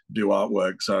to do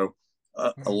artwork. So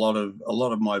a lot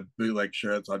of my bootleg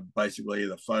shirts, I'd basically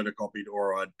either photocopied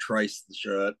or I'd traced the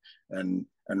shirt and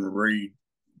redrew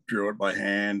it by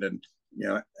hand, and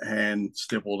hand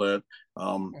stippled it,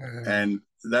 and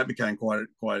that became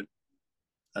quite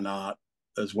an art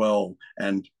as well.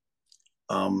 And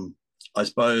I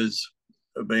suppose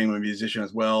being a musician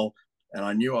as well, and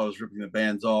I knew I was ripping the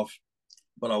bands off,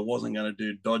 but I wasn't going to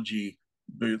do dodgy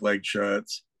bootleg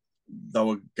shirts. They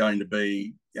were going to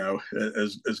be,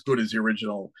 as good as the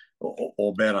original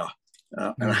or better.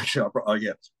 And actually,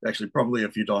 probably a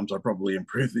few times I probably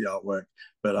improved the artwork.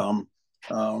 But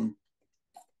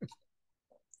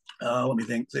let me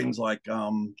think. Things like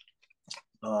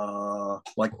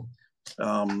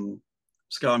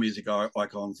ska music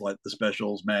icons like the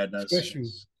Specials, Madness.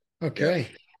 Specials. Okay.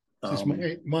 Yeah. This is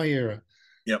my era.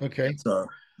 Yep. Okay. So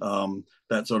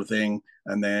that sort of thing.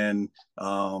 And then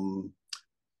punk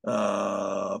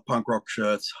rock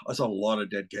shirts. I saw a lot of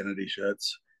Dead Kennedy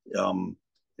shirts in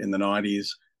the 90s.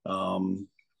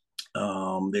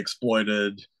 The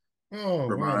Exploited,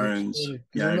 Ramones.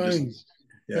 Wow, Ramones.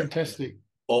 Fantastic.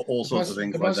 All sorts of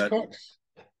things like that.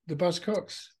 The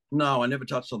Buzzcocks. No, I never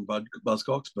touched on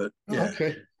Buzzcocks, but yeah.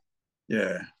 Okay.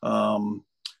 Yeah.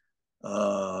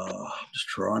 Just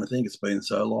trying to think. It's been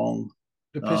so long.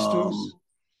 The Pistols.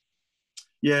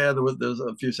 Yeah, there's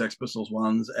a few Sex Pistols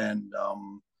ones, and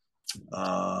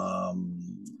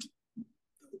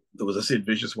there was a Sid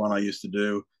Vicious one I used to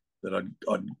do that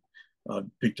I'd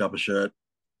picked up a shirt.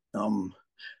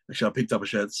 Actually, I picked up a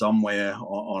shirt somewhere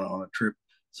on a trip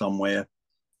somewhere,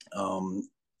 and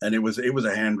it was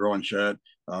a hand drawn shirt,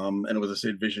 and it was a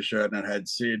Sid Vicious shirt, and it had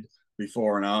Sid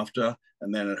before and after,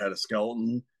 and then it had a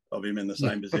skeleton of him in the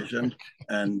same position,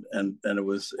 and it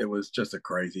was just a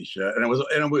crazy shirt, and it was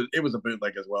a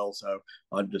bootleg as well, so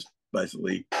I just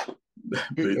basically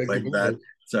bootleg that.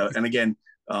 So, and again,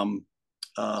 down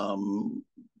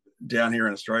here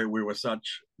in Australia, we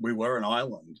were an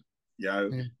island.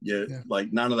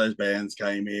 Like none of those bands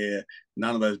came here,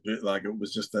 none of those, like it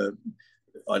was just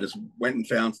I just went and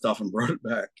found stuff and brought it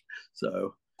back.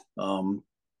 So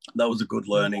that was a good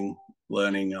learning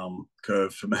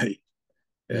curve for me.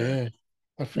 Yeah.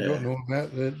 I've forgotten all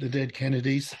about the Dead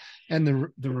Kennedys and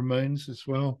the Ramones as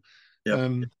well.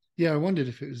 Yep. I wondered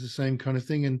if it was the same kind of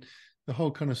thing, and the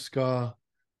whole kind of ska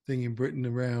thing in Britain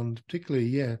around,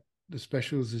 particularly, the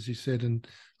Specials, as you said, and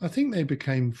I think they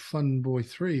became Fun Boy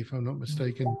 3, if I'm not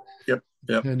mistaken. Yep.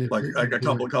 Like a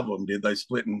couple of them did. They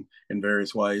split in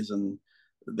various ways, and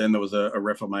then there was a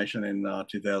reformation in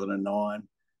 2009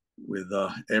 with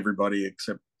everybody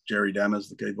except Jerry Dammers,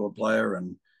 the keyboard player,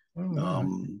 and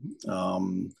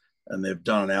and they've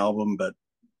done an album, but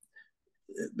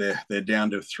they're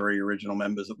down to 3 original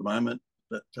members at the moment.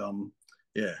 But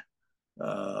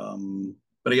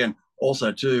but again,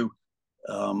 also too,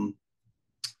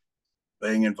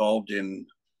 being involved in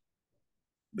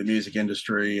the music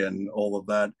industry and all of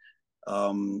that,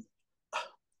 I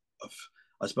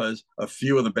suppose a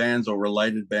few of the bands or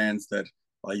related bands that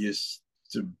I used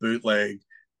to bootleg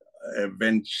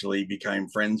eventually became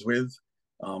friends with.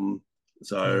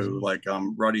 Like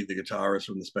Roddy, the guitarist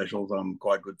from the Specials, I'm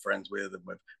quite good friends with, and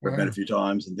we've met a few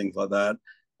times and things like that.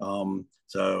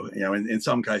 So in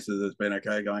some cases it's been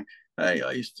okay going, hey,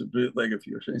 I used to bootleg a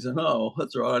few. He said, oh,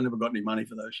 that's right, I never got any money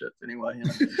for those shits anyway.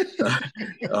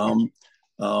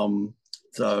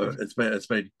 So it's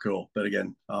been cool. But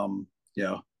again,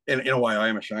 in a way I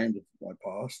am ashamed of my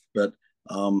past, but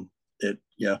at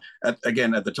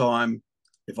the time,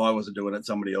 if I wasn't doing it,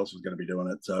 somebody else was going to be doing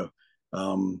it. So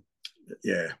and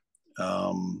then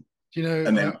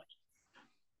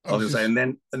I was going to say,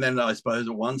 and then I suppose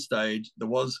at one stage there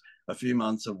was a few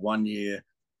months of 1 year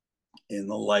in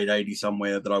the late 80s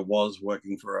somewhere that I was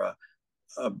working for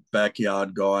a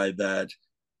backyard guy that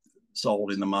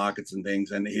sold in the markets and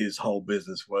things, and his whole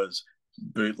business was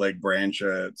bootleg brand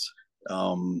shirts.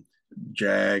 Jagman,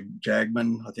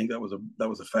 I think that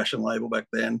was a fashion label back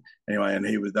then. Anyway, and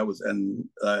that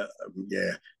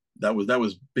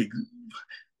was big.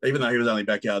 Even though he was only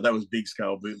backyard, that was big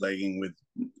scale bootlegging with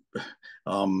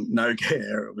no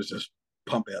care. It was just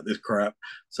pump out this crap.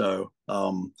 So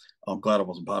I'm glad I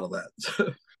wasn't part of that.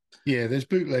 Yeah, there's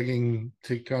bootlegging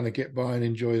to kind of get by and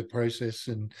enjoy the process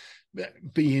and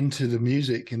be into the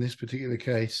music in this particular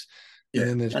case. And Yeah,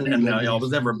 then there's and I bootlegging.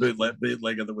 was never a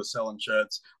bootlegger that was selling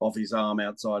shirts off his arm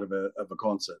outside of a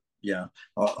concert. Yeah,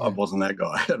 I Yeah. wasn't that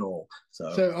guy at all.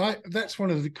 So So that's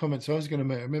one of the comments I was going to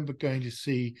make. I remember going to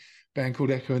see a band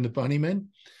called Echo and the Bunnymen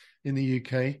in the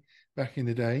UK back in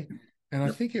the day, and I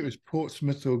yep. think it was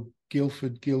Portsmouth or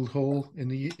Guildford Guildhall in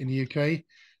the UK,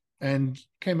 and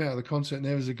came out of the concert and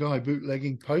there was a guy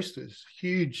bootlegging posters,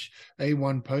 huge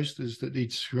A1 posters that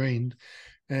he'd screened,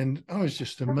 and I was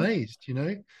just amazed,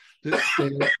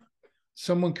 that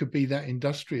someone could be that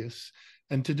industrious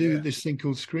and to do Yeah, this thing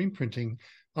called screen printing.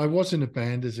 I was in a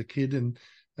band as a kid, and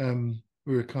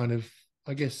we were kind of,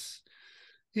 I guess,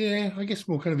 yeah, I guess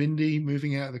more kind of indie,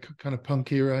 moving out of the kind of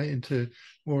punk era into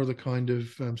more of the kind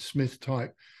of Smith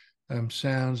type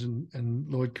sounds, and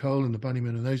Lloyd Cole and the Bunnymen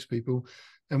and those people.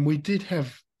 And we did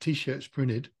have T-shirts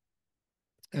printed,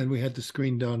 and we had the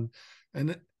screen done.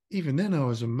 And even then, I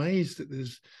was amazed that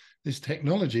there's this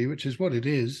technology, which is what it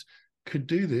is, could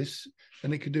do this,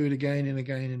 and it could do it again and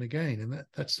again and again. And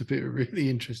that's the bit that really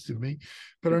interested me.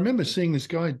 But I remember seeing this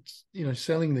guy,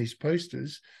 selling these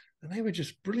posters, and they were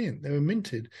just brilliant. They were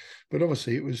minted, but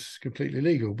obviously it was completely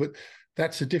legal. But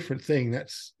that's a different thing.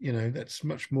 That's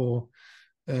much more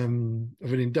of an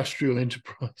industrial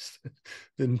enterprise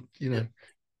than yeah,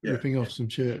 yeah, ripping off some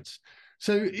shirts.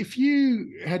 So if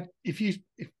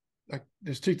like,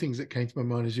 there's two things that came to my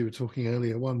mind as you were talking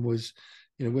earlier. One was,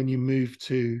 when you move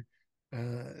to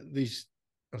these,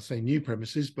 I'll say new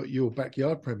premises, but your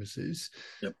backyard premises,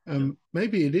 yep.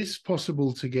 maybe it is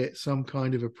possible to get some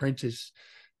kind of apprentice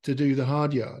to do the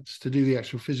hard yards, to do the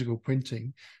actual physical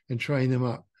printing and train them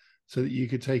up so that you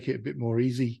could take it a bit more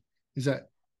easy. Is that,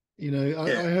 Yeah,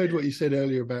 I heard what you said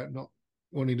earlier about not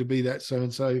wanting to be that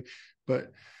so-and-so,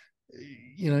 but,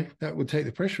 that would take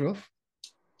the pressure off.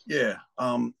 yeah.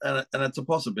 And it's a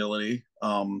possibility.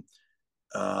 Um,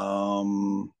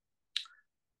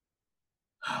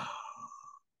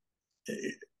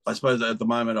 I suppose at the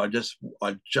moment I just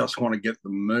want to get the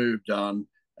move done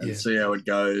and Yeah. see how it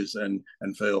goes and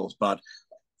feels. But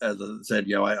as I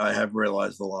said, I have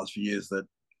realized the last few years that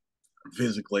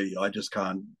physically I just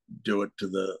can't do it to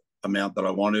the amount that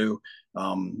I want to.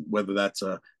 Whether that's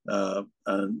a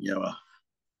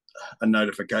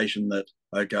notification that,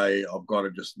 okay, I've got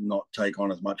to just not take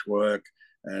on as much work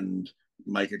and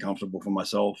make it comfortable for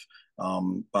myself.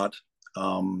 But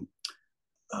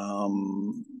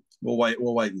we'll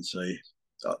wait and see.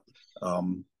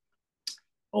 Um,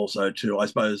 Also, too, I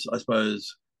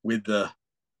suppose with uh,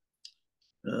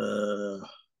 the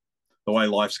way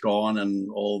life's gone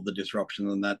and all the disruption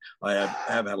and that, I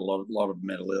have had a lot of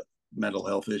mental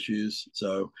health issues.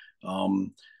 So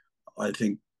I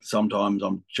think sometimes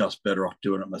I'm just better off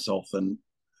doing it myself than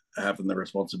having the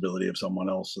responsibility of someone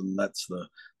else, and that's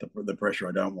the pressure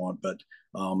I don't want. But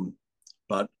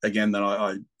again, then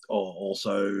I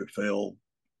also feel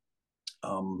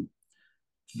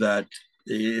that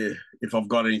if I've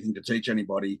got anything to teach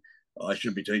anybody, I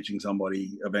should be teaching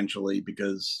somebody eventually,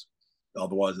 because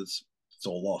otherwise it's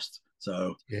all lost.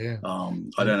 So Yeah.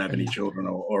 I don't And have any children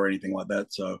or anything like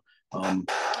that. So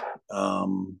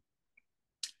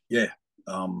yeah,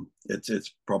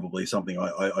 it's probably something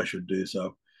I should do.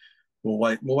 So we'll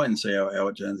wait and see how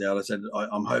it turns out. I said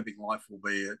I'm hoping life will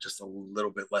be just a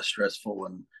little bit less stressful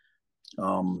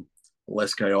and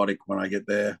less chaotic when I get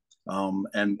there.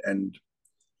 And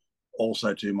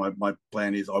also too, my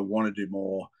plan is I want to do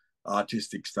more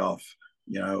artistic stuff.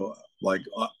 Like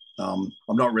I'm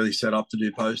not really set up to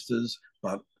do posters,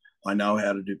 but I know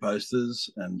how to do posters,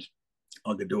 and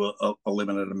I could do a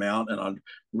limited amount, and I'd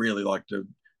really like to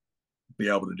be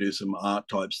able to do some art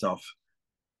type stuff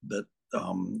that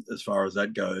as far as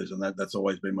that goes. And that's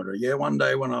always been my dream. Yeah, one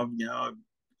day when I'll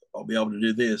be able to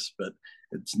do this, but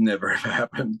it's never ever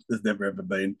happened. There's never ever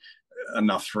been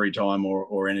enough free time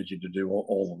or energy to do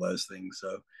all of those things.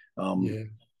 So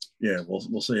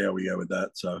we'll see how we go with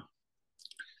that. So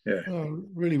yeah. Well, I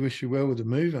really wish you well with the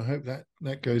move. I hope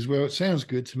that goes well. It sounds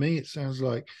good to me. It sounds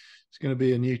like it's going to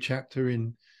be a new chapter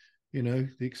in, the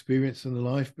experience and the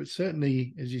life, but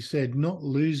certainly, as you said, not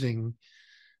losing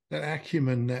that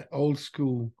acumen, that old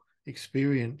school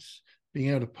experience, being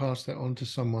able to pass that on to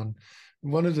someone.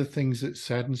 One of the things that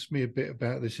saddens me a bit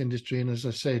about this industry, and as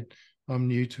I said, I'm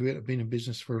new to it. I've been in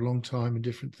business for a long time and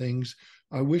different things.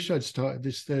 I wish I'd started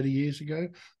this 30 years ago.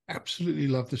 Absolutely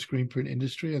love the screen print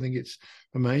industry. I think it's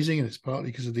amazing, and it's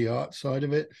partly because of the art side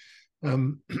of it.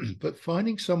 But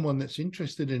finding someone that's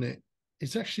interested in it,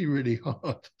 it's actually really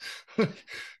hard.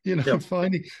 Yep.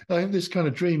 Finding, I have this kind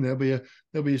of dream. There'll be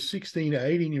a 16 to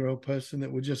 18-year-old person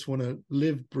that would just want to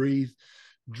live, breathe,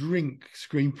 drink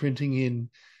screen printing in.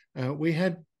 We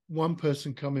had one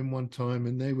person come in one time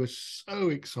and they were so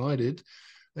excited.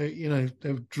 They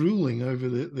were drooling over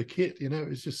the kit. It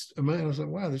was just amazing. I was like,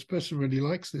 wow, this person really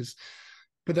likes this.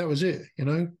 But that was it.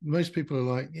 Most people are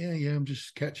like, yeah, I'm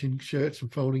just catching shirts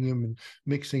and folding them and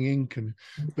mixing ink and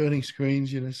burning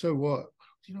screens. So what?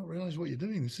 Do you not realize what you're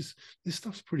doing? This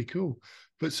stuff's pretty cool.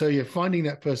 But so yeah, finding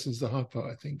that person's the hard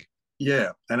part, I think.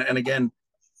 Yeah, and again,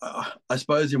 I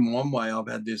suppose in one way I've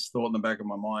had this thought in the back of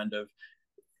my mind of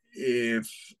if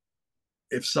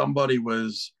somebody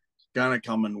was going to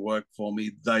come and work for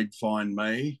me, they'd find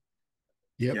me.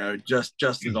 Yeah. Just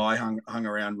as I hung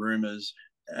around rumors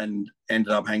and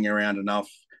ended up hanging around enough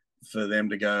for them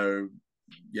to go,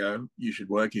 you should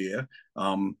work here.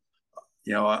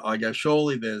 I go,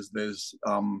 surely there's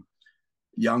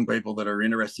young people that are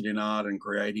interested in art and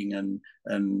creating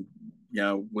and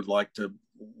would like to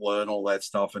learn all that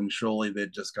stuff, and surely they're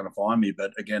just going to find me.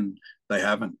 But again, they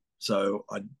haven't. So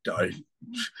I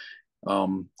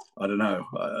don't know.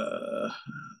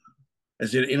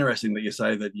 It's interesting that you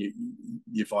say that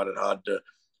you find it hard to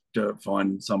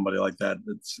find somebody like that.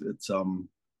 It's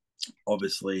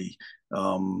obviously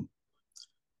not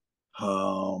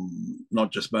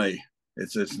just me.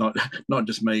 It's not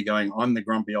just me going, I'm the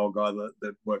grumpy old guy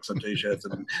that works on t-shirts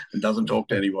and doesn't talk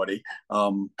to anybody.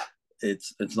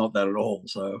 It's not that at all.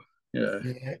 So yeah.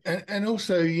 And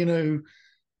also,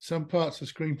 some parts of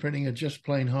screen printing are just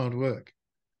plain hard work.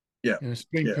 Yeah.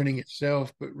 Screen printing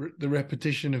itself, but the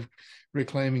repetition of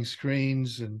reclaiming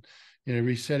screens and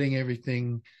resetting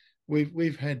everything.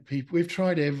 We've had people. We've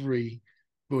tried everybody.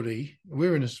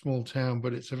 We're in a small town,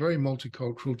 but it's a very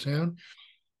multicultural town,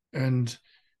 and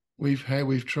we've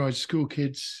tried school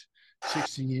kids,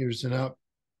 16 years and up,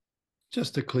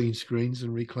 just to clean screens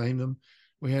and reclaim them.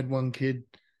 We had one kid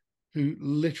who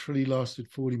literally lasted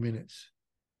 40 minutes.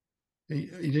 He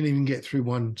didn't even get through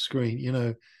one screen.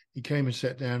 He came and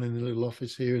sat down in the little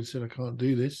office here and said, I can't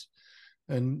do this.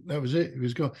 And that was it. He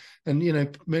was gone. And,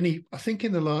 I think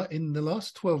in the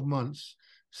last 12 months,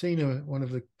 Sina, one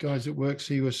of the guys that works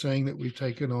here, was saying that we've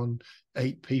taken on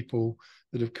 8 people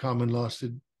that have come and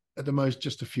lasted at the most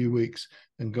just a few weeks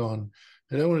and gone.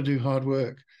 They don't want to do hard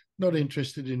work, not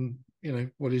interested in,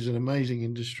 what is an amazing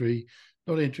industry,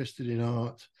 not interested in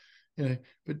art,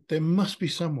 but there must be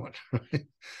someone, right?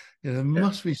 There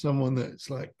must be someone that's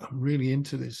like, I'm really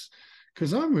into this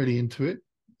because I'm really into it.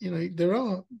 There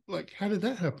are like, how did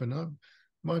that happen?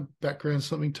 My background's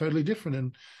something totally different.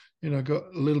 And, I got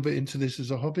a little bit into this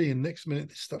as a hobby, and next minute,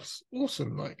 this stuff's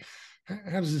awesome. Like,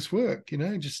 how does this work?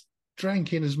 Just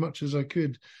drank in as much as I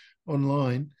could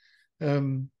online.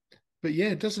 But yeah,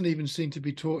 it doesn't even seem to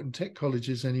be taught in tech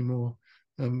colleges anymore.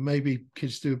 Maybe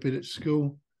kids do a bit at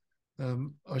school. I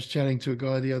was chatting to a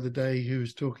guy the other day who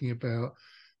was talking about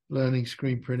learning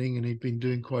screen printing, and he'd been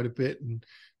doing quite a bit, and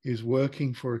he was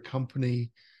working for a company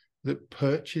that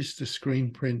purchased a screen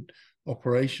print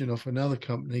operation off another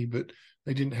company, but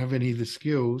they didn't have any of the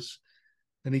skills.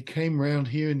 And he came round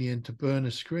here in the end to burn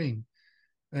a screen.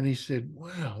 And he said,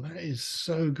 wow, that is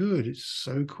so good. It's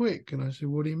so quick. And I said,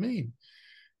 what do you mean?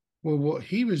 Well, what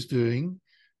he was doing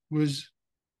was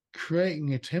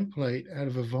creating a template out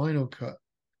of a vinyl cut.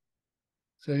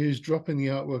 So he was dropping the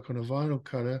artwork on a vinyl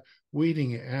cutter,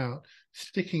 weeding it out,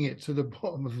 sticking it to the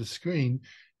bottom of the screen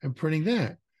and printing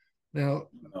that. Now,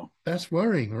 that's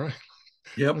worrying, right?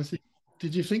 Yep. I said,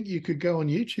 did you think you could go on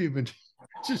YouTube and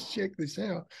just check this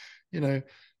out?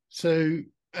 So,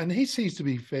 and he seems to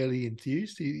be fairly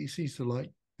enthused. He seems to like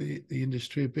the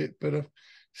industry a bit, but it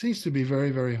seems to be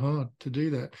very, very hard to do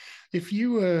that. If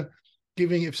you were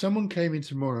if someone came in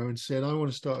tomorrow and said, I want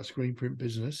to start a screen print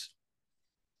business,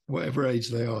 whatever age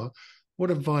they are, what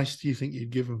advice do you think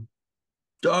you'd give them?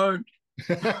 Don't.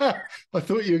 I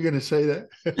thought you were going to say that.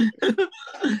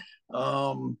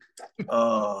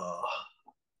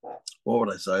 What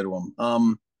would I say to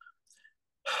them?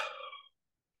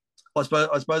 I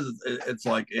suppose it's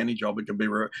like any job. It can be.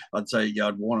 I'd say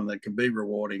I'd warn them that it can be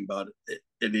rewarding, but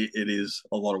it is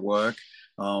a lot of work.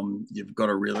 You've got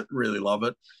to really really love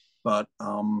it. But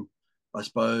I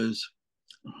suppose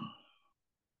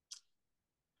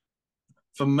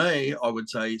for me, I would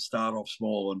say start off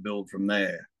small and build from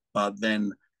there. But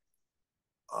then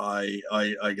I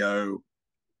go,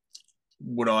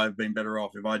 would I have been better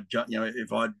off if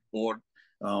I'd bought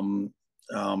an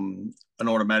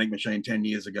automatic machine 10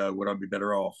 years ago? Would I be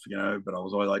better off? But I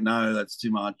was always like, no, that's too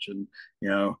much, and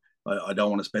I don't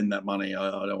want to spend that money.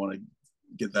 I don't want to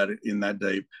get that in that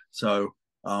deep. So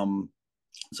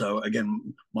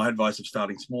again, my advice of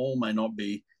starting small may not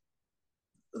be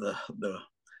the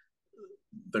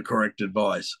correct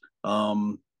advice.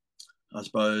 I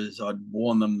suppose I'd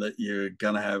warn them that you're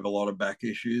going to have a lot of back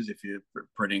issues if you're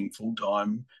printing full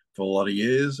time for a lot of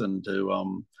years, and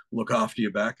to look after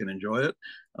your back and enjoy it.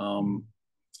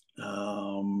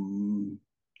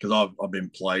 Because I've been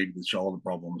plagued with shoulder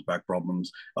problems, back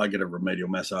problems. I get a remedial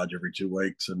massage every 2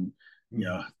 weeks, and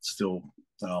still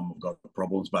I've got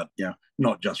problems, but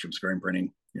not just from screen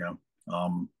printing.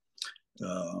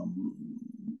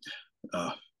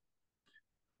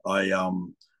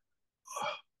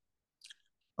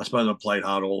 I suppose I played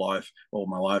hard all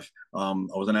my life. I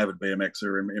was an avid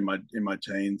BMXer in my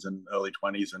teens and early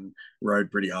 20s, and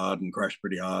rode pretty hard and crashed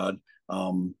pretty hard.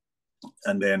 And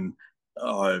then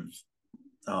I've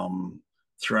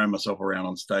thrown myself around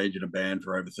on stage in a band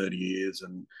for over 30 years,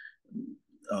 and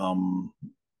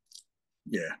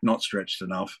not stretched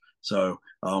enough. So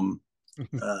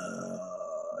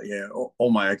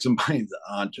all my aches and pains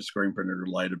aren't just screen printed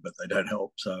related, but they don't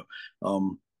help. So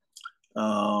so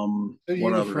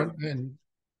you're the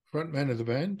front man of the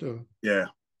band, or? Yeah,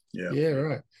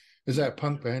 right. Is that a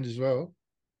punk band as well?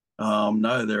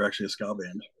 No, they're actually a ska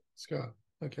band. Ska,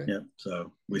 okay. Yeah,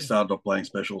 so we started off playing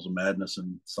Specials and Madness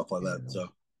and stuff like that.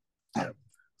 Nice.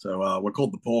 So we're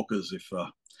called the Porkers if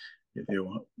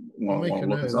you want to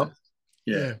look us up.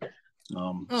 Yeah.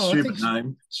 Stupid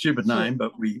name,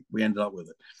 but we ended up with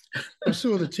it. I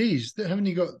saw the tees. Haven't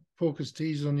you got Porkers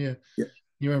tees on your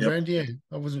own brand? Yeah,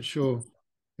 I wasn't sure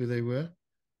who they were.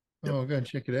 Oh, I'll go and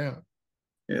check it out.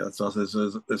 Yeah, that's us. There's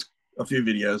a few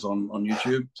videos on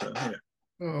YouTube. So yeah.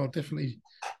 Oh, I'll definitely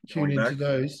tune into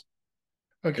those.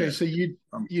 Okay, so you'd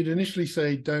initially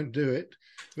say don't do it,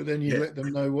 but then you let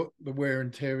them know what the wear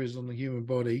and tear is on the human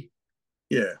body.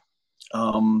 Yeah.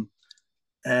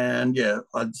 And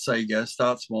I'd say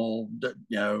start small.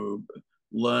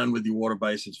 Learn with your water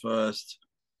bases first,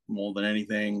 more than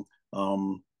anything.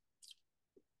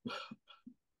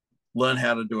 Learn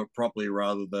how to do it properly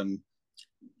rather than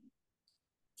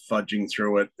fudging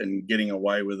through it and getting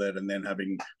away with it and then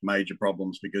having major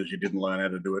problems because you didn't learn how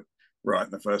to do it right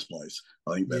in the first place.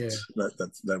 I think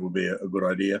that would be a good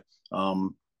idea.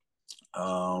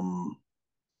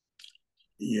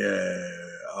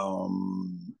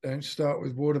 Don't start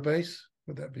with water base.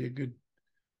 Would that be a good?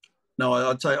 No,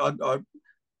 I'd say I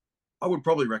would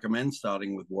probably recommend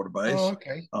starting with water base. Oh,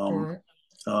 okay. All right.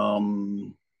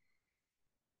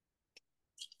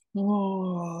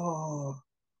 Well,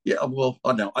 I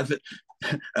don't know. I think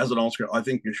as an Oscar, I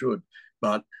think you should,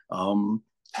 but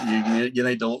you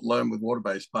need to learn with water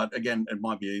base. But again, it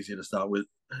might be easier to start with.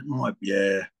 It might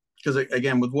be, because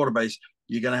again, with water base,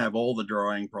 you're going to have all the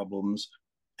drying problems,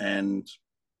 and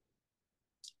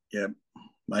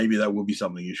maybe that will be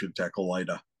something you should tackle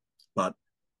later. But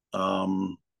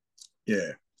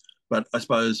but I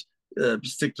suppose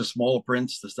stick to smaller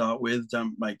prints to start with.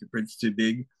 Don't make the prints too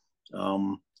big,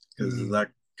 because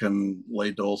that can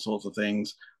lead to all sorts of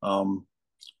things.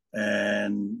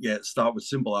 And start with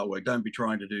simple artwork. Don't be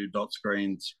trying to do dot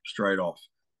screens straight off.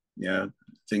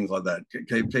 Things like that.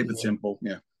 Keep it simple.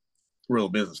 Real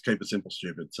business. Keep it simple,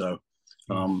 stupid. So,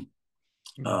 I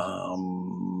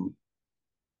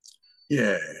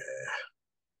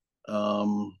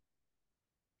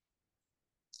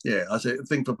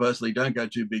think for personally, don't go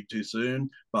too big too soon,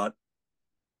 but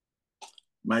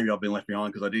maybe I've been left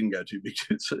behind because I didn't go too big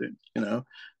too soon, as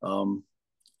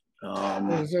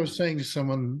I was saying to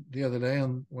someone the other day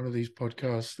on one of these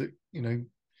podcasts that,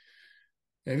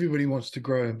 everybody wants to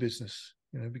grow in business,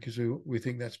 because we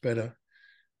think that's better,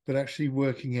 but actually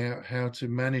working out how to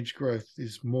manage growth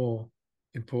is more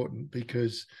important,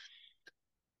 because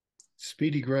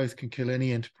speedy growth can kill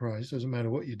any enterprise. Doesn't matter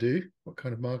what you do, what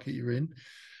kind of market you're in.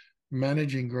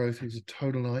 Managing growth is a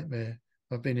total nightmare.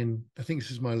 I've been in, I think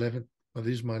this is my 11th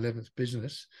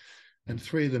business, and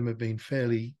 3 of them have been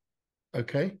fairly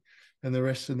okay, and the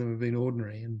rest of them have been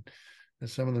ordinary, and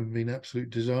some of them have been absolute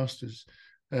disasters.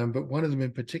 But one of them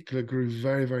in particular grew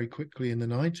very, very quickly in the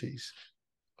 90s.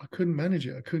 I couldn't manage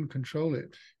it. I couldn't control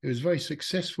it. It was very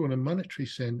successful in a monetary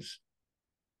sense,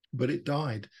 but it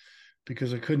died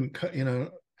because I couldn't cut,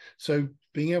 So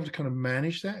being able to kind of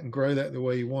manage that and grow that the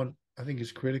way you want, I think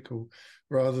is critical,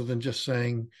 rather than just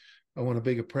saying, I want a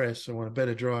bigger press, I want a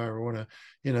better dryer, I want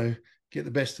to, get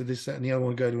the best of this, that, and the other. I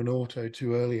want to go to an auto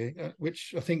too early,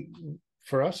 which I think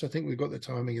for us, I think we've got the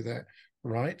timing of that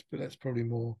right, but that's probably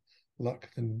more luck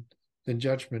than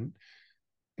judgment.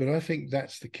 But I think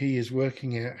that's the key, is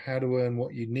working out how to earn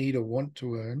what you need or want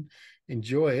to earn,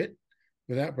 enjoy it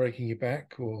without breaking your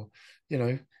back or,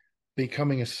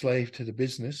 becoming a slave to the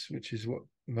business, which is what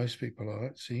most people are,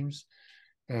 it seems.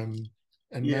 And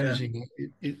managing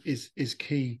it is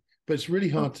key, but it's really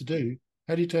hard to do.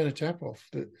 How do you turn a tap off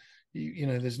that you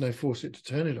know, there's no faucet to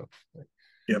turn it off.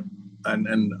 Yep.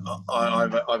 And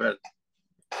I've had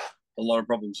a lot of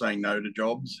problems saying no to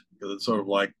jobs, because it's sort of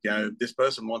like, you know, this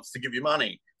person wants to give you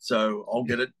money, so I'll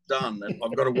get it done. And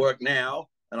I've got to work now,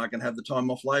 and I can have the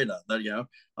time off later. That, you know,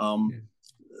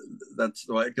 that's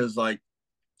the way, because like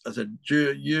I said,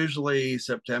 usually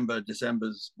September,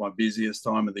 December's my busiest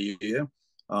time of the year.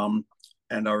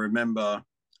 And I remember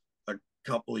a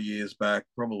couple of years back,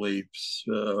 probably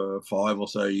 5 or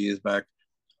so years back,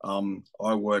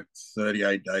 I worked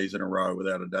 38 days in a row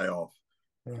without a day off.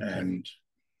 Okay. And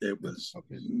it was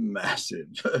massive.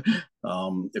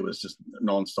 It was just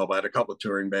nonstop. I had a couple of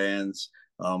touring bands,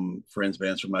 friends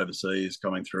bands from overseas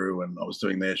coming through, and I was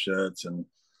doing their shirts, and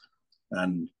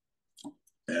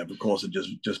yeah, of course it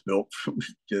just built.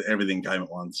 Everything came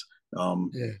at once.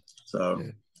 So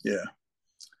yeah.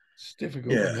 It's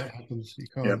difficult when that happens. You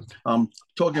can't. Yeah.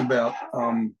 Talking about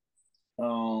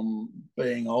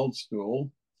being old school.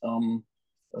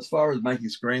 As far as making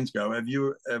screens go, have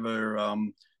you ever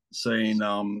seen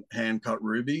hand cut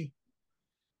ruby?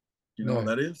 Do you know what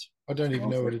that is? I don't even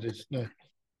know what it is. No.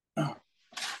 Back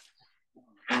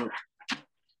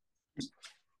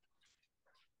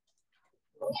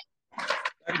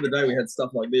in the day, we had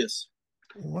stuff like this.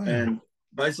 Wow. And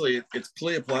basically, it's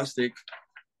clear plastic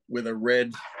with a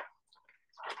red.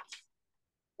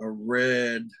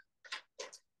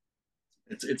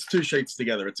 It's two sheets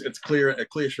together. It's a clear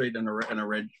sheet and a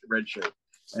red sheet.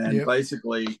 And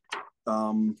basically,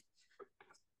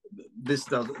 this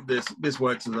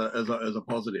works as a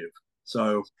positive.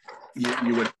 So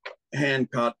you would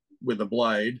hand cut with a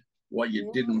blade what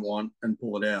you didn't want and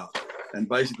pull it out. And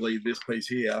basically, this piece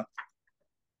here,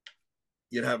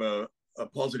 you'd have a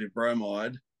positive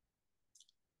bromide,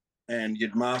 and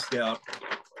you'd mask out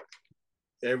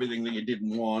everything that you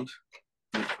didn't want.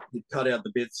 You'd cut out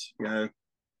the bits, you know,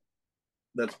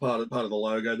 that's part of the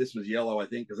logo. This was yellow, I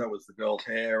think, because that was the girl's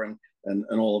hair and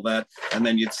all of that. And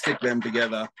then you'd stick them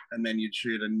together, and then you'd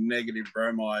shoot a negative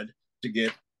bromide to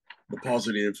get the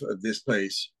positive of this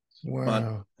piece.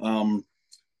 Wow. But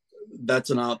that's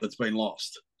an art that's been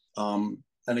lost. And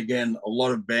again, a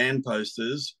lot of band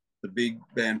posters, the big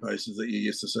band posters that you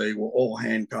used to see, were all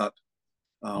hand cut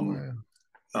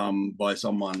by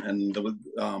someone. And there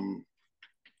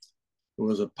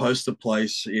was a poster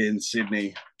place in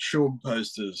Sydney. Shug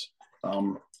Posters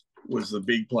was the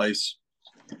big place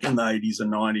in the 80s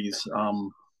and 90s.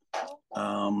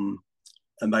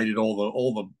 And they did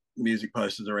all the music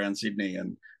posters around Sydney.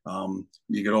 And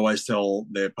you could always tell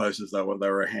their posters they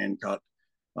were a hand cut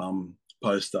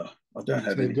poster. I don't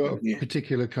have they've got a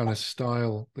particular kind of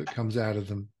style that comes out of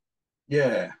them.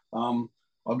 Yeah.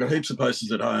 I've got heaps of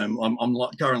posters at home. I'm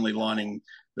currently lining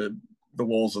the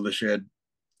walls of the shed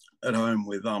at home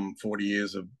with 40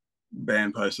 years of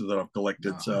band posters that I've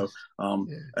collected. Nice. So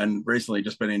and recently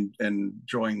just been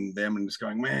enjoying them and just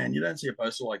going, man, you don't see a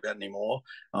poster like that anymore.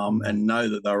 And know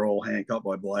that they're all hand cut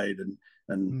by blade and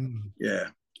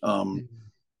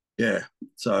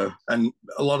So, and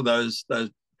a lot of those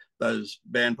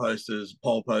band posters,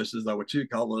 pole posters, they were 2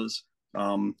 colors.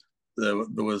 There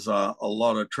was a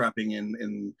lot of trapping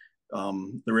in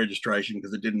the registration,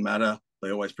 because it didn't matter.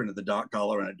 They always printed the dark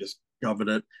color and it just covered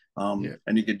it.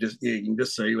 And you can just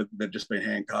see they've just been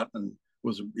hand cut, and it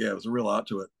was a real art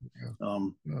to it.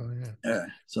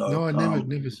 So no, I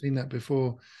never seen that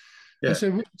before. And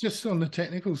so just on the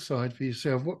technical side for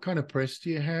yourself, what kind of press do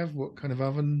you have? What kind of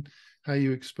oven? How are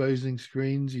you exposing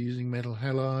screens? Are you using metal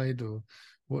halide, or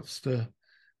what's the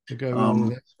go with all of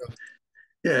that stuff?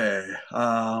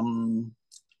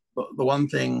 But the one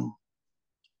thing,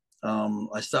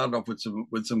 I started off with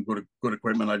some good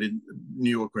equipment.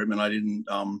 New equipment. I didn't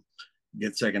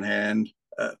get secondhand.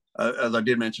 As I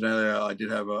did mention earlier, I did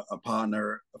have a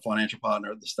financial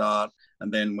partner at the start,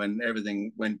 and then when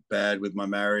everything went bad with my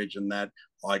marriage and that,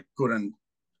 I couldn't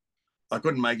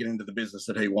make it into the business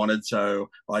that he wanted, so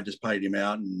I just paid him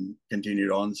out and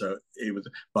continued on. So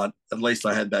but at least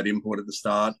I had that input at the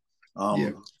start.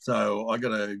 So I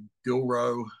got a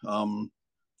Gilro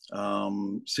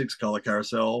 6-color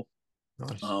carousel.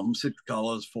 Nice. 6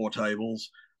 colors, 4 tables,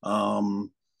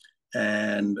 and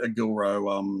a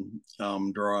Gilro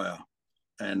dryer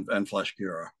and flash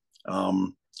curer.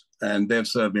 And they've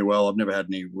served me well. I've never had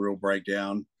any real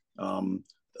breakdown.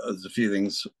 There's a few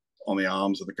things on the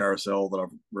arms of the carousel that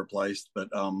I've replaced, but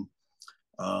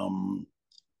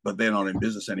they're not in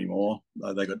business anymore.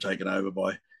 They got taken over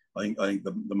by, I think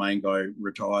the main guy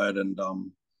retired, and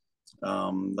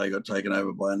they got taken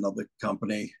over by another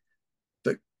company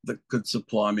that could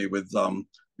supply me with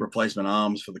replacement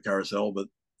arms for the carousel, but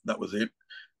that was it.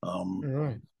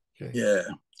 Right. Okay. Yeah.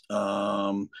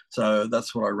 So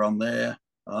that's what I run there.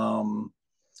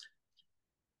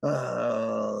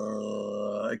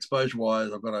 Exposure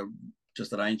wise, I've got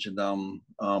just an ancient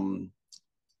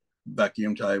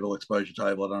vacuum table, exposure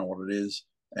table. I don't know what it is,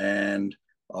 and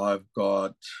I've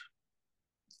got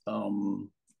I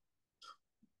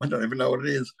don't even know what it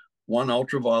is. One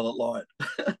ultraviolet light.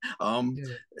 Yeah.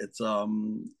 It's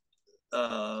the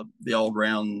old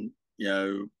round,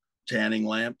 tanning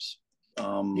lamps.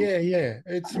 Yeah.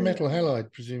 It's a Yeah, metal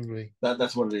halide, presumably.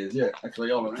 that's what it is. Yeah, actually,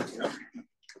 hold on.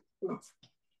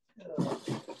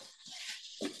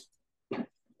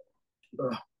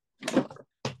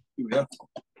 Here we go.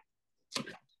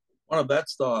 One of that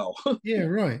style. Yeah,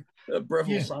 right. A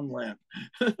Breville Yeah. sun lamp.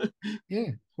 Yeah.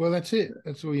 Well, that's it.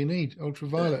 That's all you need.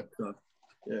 Ultraviolet. So,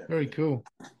 yeah. Very cool.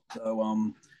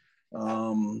 So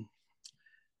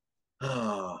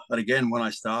and again, when I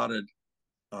started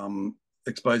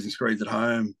exposing screens at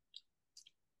home,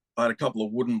 I had a couple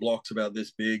of wooden blocks about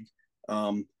this big,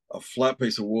 a flat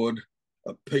piece of wood,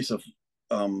 a piece of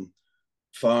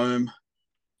foam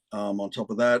on top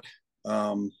of that,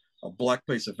 a black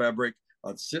piece of fabric.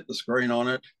 I'd sit the screen on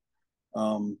it,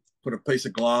 put a piece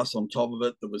of glass on top of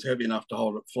it that was heavy enough to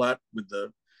hold it flat with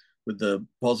the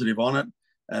positive on it,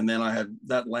 and then I had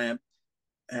that lamp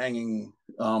hanging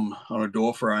on a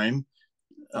door frame.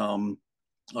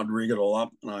 I'd rig it all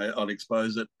up and I'd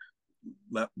expose it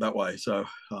that way. So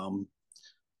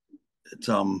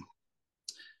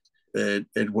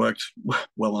it worked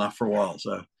well enough for a while.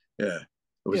 So yeah,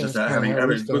 it was Yeah, just that's kind of having how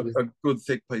we a started. good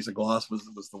thick piece of glass was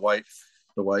the weight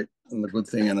and the good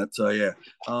thing in it. So yeah,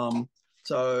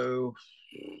 so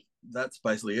that's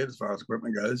basically it as far as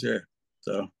equipment goes. Yeah.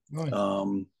 So Nice.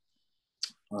 um,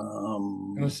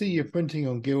 And I see you're printing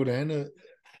on Gildan.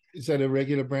 Is that a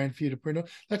regular brand for you to print on?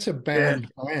 That's a yeah, banned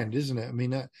brand, isn't it? I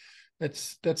mean,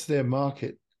 that's their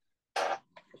market.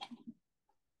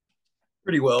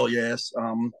 pretty well. Yes.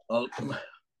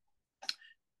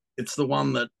 It's the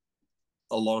one that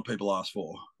a lot of people ask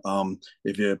for.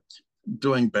 If you're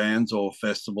doing bands or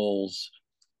festivals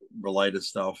related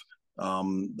stuff, we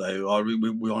want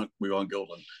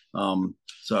Gildan.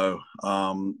 So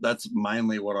that's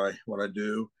mainly what I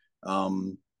do.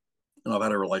 And I've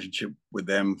had a relationship with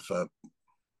them for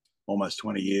almost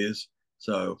 20 years.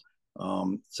 So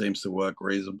it seems to work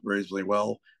reasonably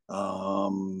well.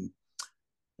 Um,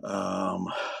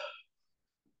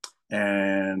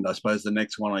 and I suppose the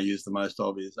next one I use the most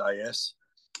of is AS.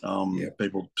 Yeah.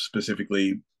 People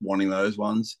specifically wanting those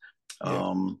ones,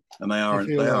 Yeah. and they are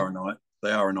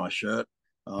a nice shirt.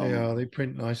 They are. They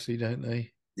print nicely, don't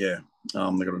they? Yeah, they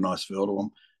got a nice feel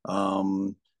to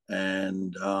them,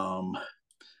 and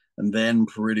then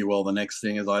pretty well the next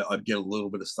thing is I'd get a little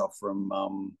bit of stuff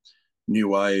from New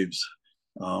Waves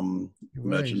Waves. I don't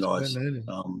merchandise. know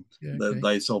them. Yeah. Okay.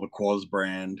 They sell the Quaz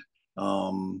brand. I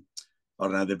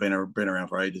don't know. They've been around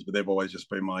for ages, but they've always just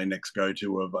been my next go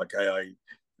to of okay,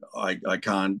 I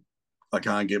can't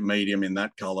get medium in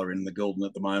that color in the Gildan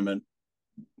at the moment.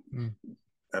 Mm.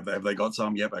 Have they got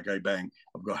some? Yep. Okay. Bang.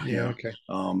 I've got Yeah. Okay.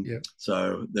 Yeah.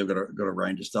 So they've got a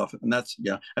range of stuff, and that's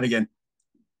And again,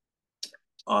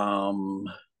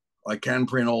 I can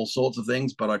print all sorts of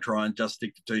things, but I try and just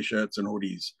stick to t-shirts and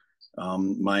hoodies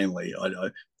mainly. I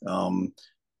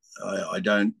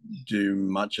don't do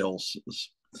much else.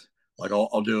 Like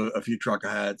I'll do a few trucker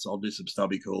hats, I'll do some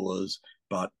stubby coolers,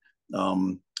 but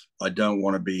I don't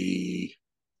want to be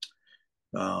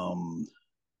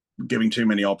giving too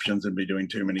many options and be doing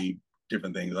too many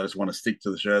different things. I just want to stick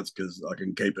to the shirts because I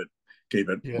can keep it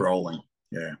Yeah. rolling.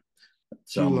 Yeah.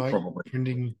 Do you like probably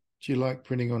printing? Do you like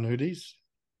printing on hoodies?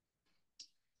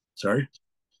 Sorry.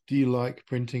 Do you like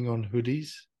printing on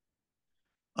hoodies?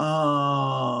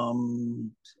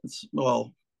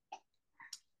 Well,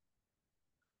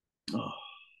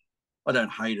 I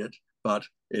don't hate it, but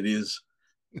it is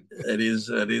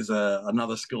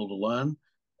another skill to learn.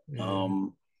 Yeah.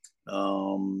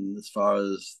 As far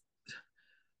as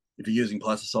if you're using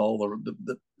plastisol,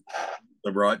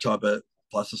 the right type of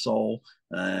plastisol,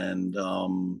 and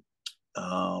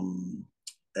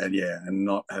and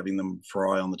not having them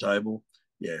fry on the table.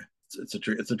 Yeah, it's a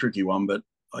tricky one, but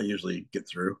I usually get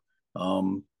through.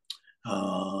 Uh,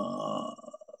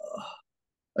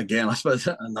 Again, I suppose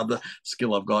another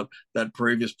skill I've got. That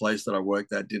previous place that I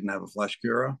worked at didn't have a flash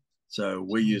curer, so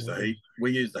we use the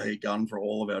heat gun for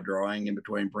all of our drying in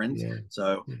between prints. Yeah.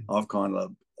 So Yeah. I've kind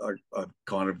of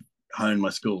honed my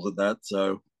skills at that.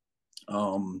 So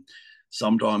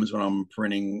sometimes when I'm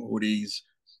printing hoodies,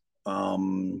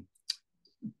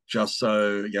 just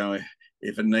so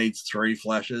if it needs 3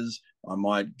 flashes, I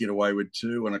might get away with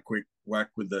 2 and a quick whack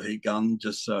with the heat gun,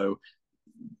 just so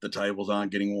the tables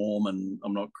aren't getting warm and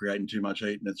I'm not creating too much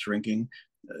heat and it's shrinking.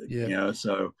 Yeah. You know,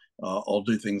 so I'll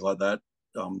do things like that.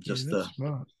 Yeah, that's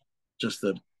smart. Just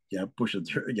the push it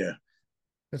through. Yeah.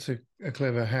 That's a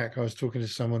clever hack. I was talking to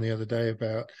someone the other day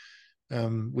about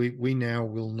we now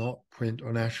will not print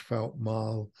on asphalt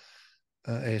mile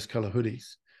AS Color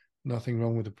hoodies. Nothing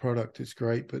wrong with the product. It's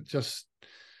great, but just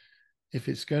if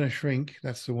it's going to shrink,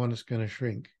 that's the one that's going to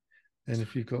shrink. And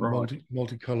if you've got Right.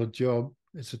 multicolored job,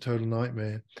 it's a total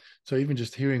nightmare. So even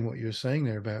just hearing what you were saying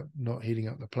there about not heating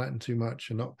up the platen too much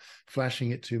and not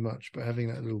flashing it too much, but having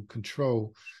that little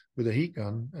control with a heat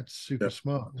gun, that's super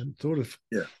smart. And thought of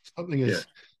something as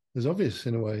obvious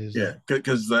in a way as that.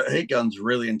 Because the heat gun's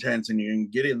really intense and you can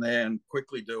get in there and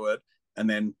quickly do it, and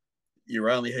then you're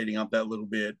only heating up that little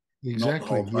bit, not the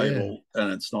whole table,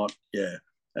 and it's not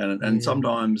and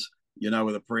sometimes, you know,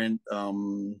 with a print,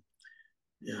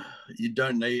 you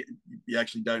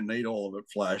actually don't need all of it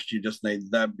flashed. You just need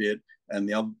that bit, and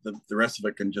the rest of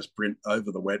it can just print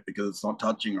over the wet because it's not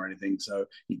touching or anything, so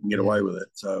you can get away with it.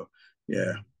 So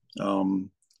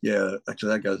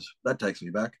actually that takes me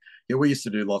back. Yeah, we used to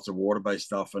do lots of water-based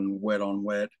stuff and wet on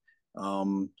wet.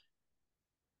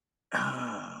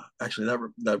 Actually,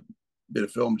 that bit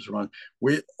of film just reminded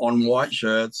we on white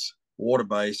shirts,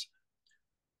 water-based.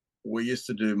 We used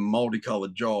to do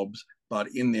multicolored jobs, but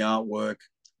in the artwork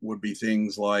would be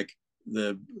things like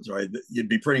you'd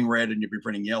be printing red and you'd be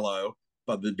printing yellow,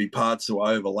 but there'd be parts that were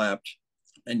overlapped,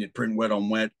 and you'd print wet on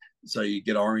wet, so you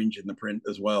get orange in the print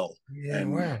as well. Yeah,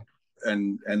 and wow.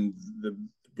 And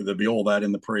there'd be all that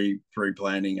in the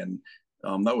pre-planning, and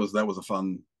that was a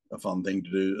fun thing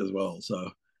to do as well.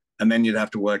 So, and then you'd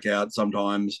have to work out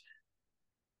sometimes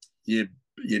you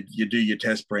do your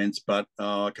test prints, but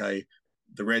okay,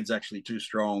 the red's actually too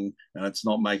strong and it's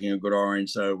not making a good orange,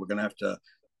 so we're going to have to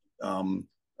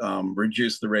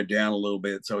reduce the red down a little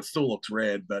bit so it still looks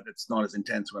red, but it's not as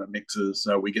intense when it mixes,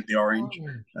 so we get the orange.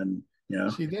 And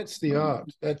see, that's the art.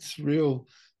 That's real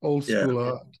old school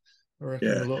art. I reckon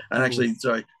a lot. And actually,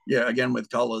 so again with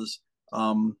colors,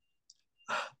 I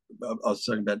was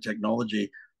talking about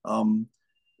technology,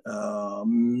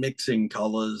 mixing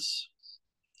colors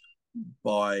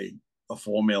by a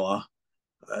formula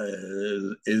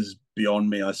is beyond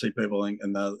me. I see people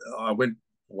and I went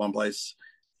one place,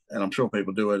 and I'm sure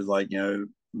people do it, is like, you know,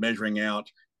 measuring out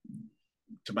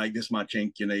to make this much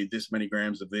ink, you need this many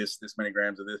grams of this many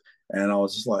grams of this, and I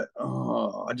was just like,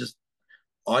 oh,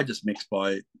 I just mix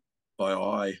by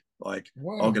eye. Like,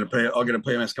 wow. I'll get a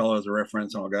PMS color as a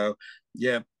reference, and I'll go,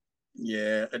 it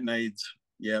needs,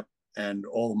 and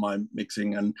all of my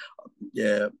mixing, and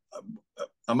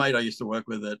a mate I used to work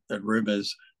with at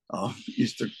Rumors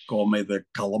used to call me the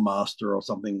color master or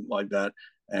something like that,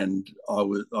 and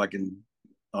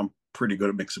I'm pretty good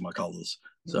at mixing my colors.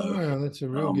 So wow, that's a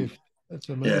real gift. That's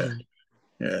amazing.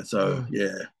 So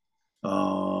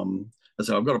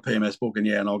so I've got a PMS book,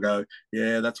 and I'll go,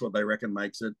 that's what they reckon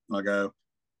makes it. And I go,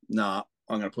 nah,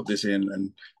 I'm going to put this in,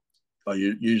 and I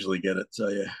usually get it. So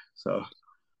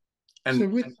and I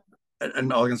was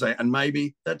going to say, and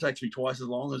maybe that takes me twice as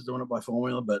long as doing it by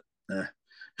formula, but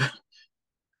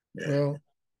well,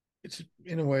 it's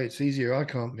in a way it's easier. I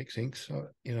can't mix inks.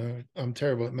 I'm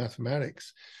terrible at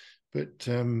mathematics, but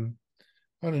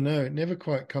I don't know. It never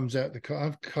quite comes out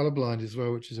I'm colorblind as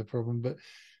well, which is a problem, but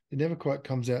it never quite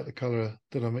comes out the color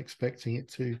that I'm expecting it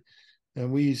to.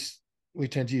 And we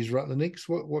tend to use Rutland inks.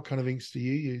 What kind of inks do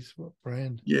you use? What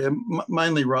brand? Yeah,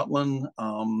 mainly Rutland.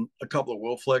 A couple of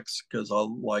Wilflex, because I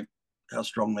like how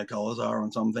strong their colors are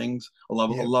on some things. I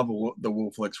love the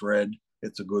Wilflex red.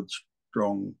 It's a good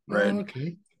strong red. Oh,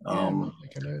 okay. I know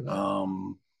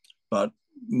that. But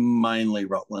mainly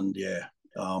Rutland.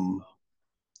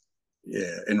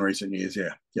 In recent years.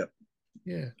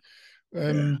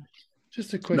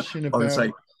 Just a question about.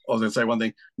 I was going to say one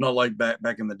thing. Not like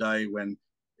back in the day when,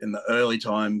 in the early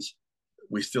times,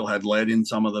 we still had lead in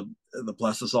some of the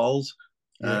plastisols,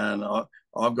 and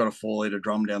I've got a 4-liter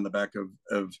drum down the back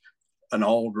of an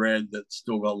old red that's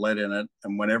still got lead in it.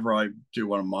 And whenever I do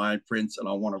one of my prints and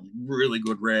I want a really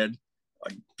good red,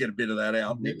 I get a bit of that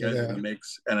out and it goes in the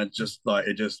mix, and it just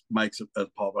makes it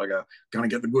pop. I go, gonna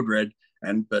get the good red,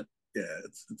 but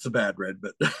it's a bad red,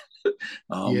 but but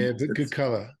good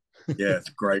color. It's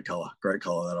a great color,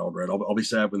 that old red. I'll be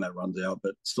sad when that runs out,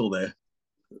 but still there.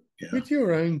 With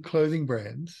your own clothing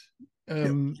brands,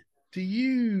 do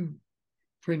you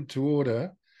print to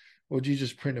order, or do you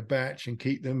just print a batch and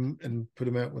keep them and put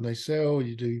them out when they sell?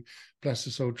 You do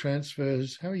plastisol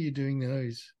transfers. How are you doing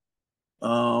those?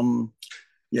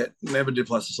 Never do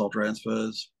plastisol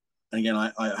transfers. And again,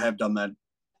 I have done that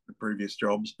in previous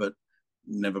jobs, but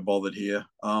never bothered here.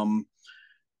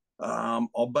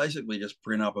 I'll basically just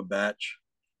print up a batch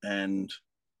and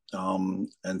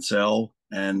sell.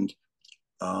 And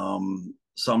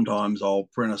sometimes I'll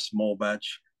print a small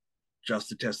batch just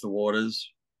to test the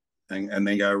waters, and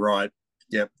then go, right,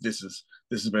 yep, this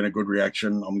has been a good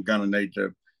reaction. I'm going to need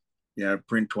to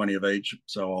print 20 of each.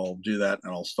 So I'll do that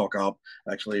and I'll stock up.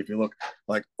 Actually, if you look,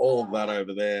 like all of that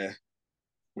over there,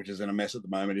 which is in a mess at the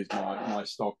moment, is my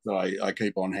stock that I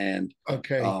keep on hand.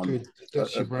 Okay, good.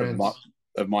 That's your brands.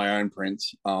 Of my own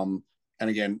prints. And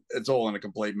again, it's all in a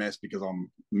complete mess because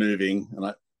I'm moving,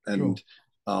 and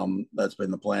that's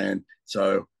been the plan.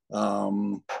 So,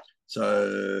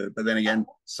 but then again,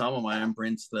 some of my own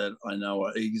prints that I know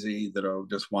are easy, that are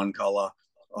just one color,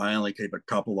 I only keep a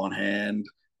couple on hand.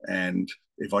 And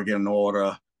if I get an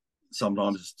order,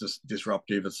 sometimes it's just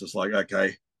disruptive. It's just like,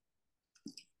 okay,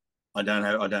 I don't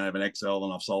have an XL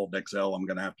and I've sold XL. I'm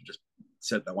going to have to just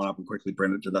set that one up and quickly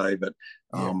print it today. But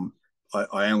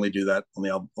I only do that on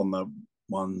the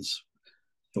ones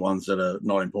that are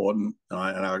not important.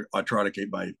 And I try to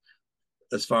keep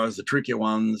as far as the trickier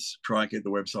ones, try and keep the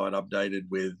website updated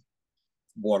with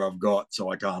what I've got so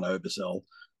I can't oversell.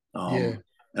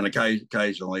 And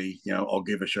occasionally, I'll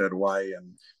give a shirt away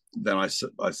and then I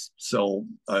oversell,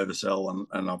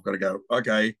 and I've got to go,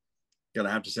 okay, going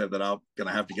to have to set that up, going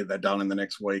to have to get that done in the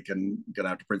next week, and going to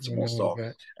have to print some more stock.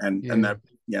 And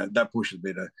that pushes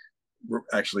me to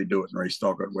actually do it and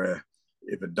restock it, where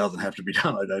if it doesn't have to be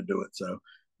done, I don't do it. So,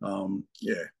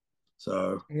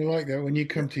 So I like that. When you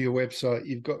come to your website,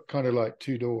 you've got kind of like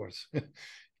two doors. Do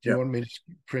you want me to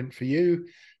print for you,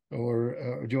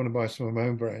 or do you want to buy some of my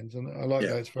own brands? And I like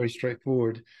that. It's very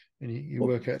straightforward. And you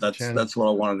work out the channel. That's what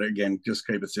I wanted to, again, just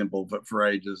keep it simple. But for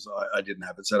ages, I didn't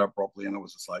have it set up properly. And it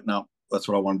was just like, no, that's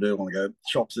what I want to do. I want to go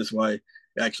shops this way.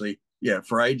 Actually,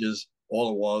 for ages,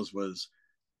 all it was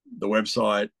the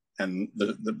website and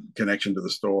the connection to the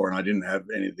store. And I didn't have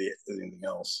anything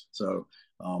else. So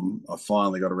I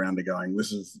finally got around to going,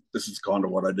 this is kind of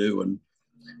what I do. And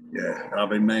I've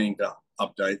been meaning to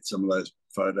update some of those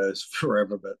photos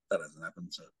forever, but that hasn't happened.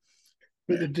 So.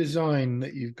 But the design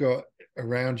that you've got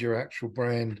around your actual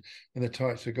brand and the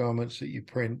types of garments that you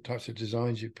print, types of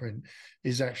designs you print,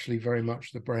 is actually very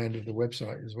much the brand of the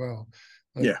website as well.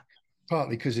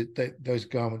 Partly because those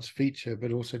garments feature,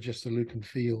 but also just the look and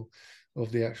feel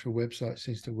of the actual website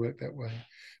seems to work that way.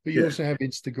 But you also have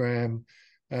Instagram.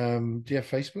 Do you have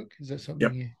Facebook? Is that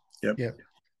something? Yep.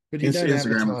 But you don't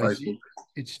Instagram advertise. and Facebook.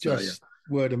 It's just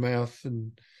word of mouth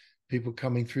and people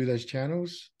coming through those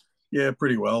channels. Yeah,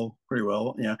 pretty well.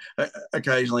 Yeah.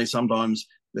 Occasionally, sometimes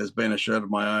there's been a shirt of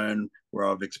my own where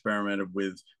I've experimented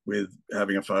with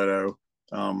having a photo,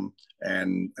 and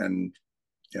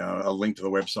a link to the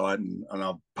website, and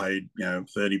I've paid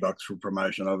 $30 for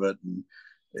promotion of it, and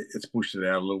it's pushed it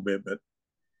out a little bit, but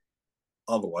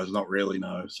otherwise not really,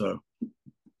 no. So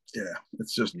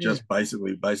it's just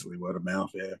basically word of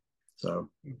mouth. So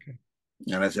and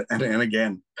that's it. And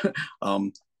again,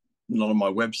 not on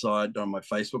my website, not on my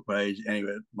Facebook page,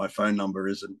 anyway, my phone number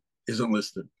isn't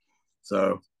listed.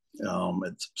 So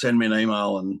it's send me an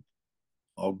email and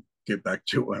I'll get back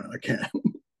to it when I can.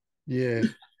 Yeah,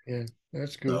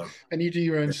 that's cool. And you do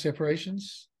your own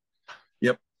separations?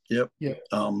 Yep. Yeah.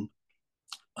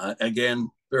 Again,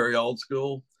 very old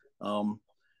school.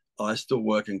 I still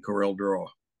work in Corel Draw.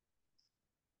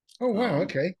 Oh wow,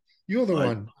 okay. You're the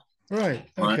one. Right.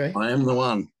 Okay. I am the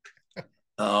one.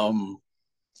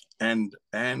 And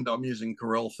I'm using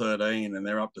Corel 13, and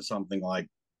they're up to something like,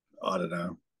 I don't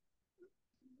know,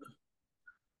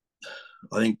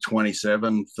 I think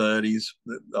 27, 30s.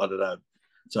 I don't know.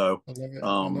 So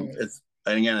it's,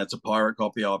 and again, it's a pirate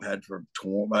copy I've had for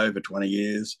over 20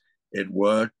 years. It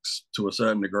works to a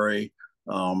certain degree.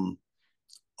 I'll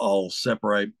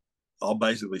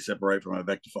basically separate from a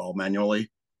vector file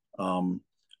manually. I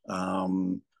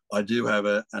do have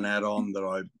an add-on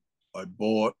that I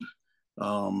bought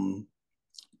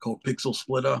called Pixel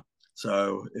Splitter.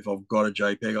 So if I've got a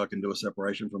JPEG, I can do a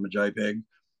separation from a JPEG,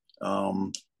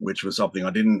 which was something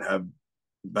I didn't have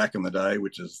back in the day,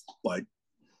 which is like,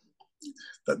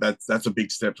 that's a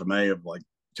big step for me of like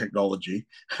technology.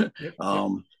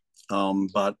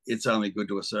 But it's only good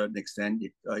to a certain extent.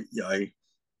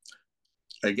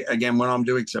 Again, when I'm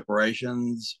doing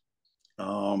separations,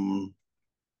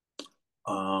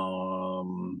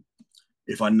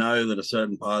 if I know that a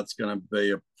certain part's going to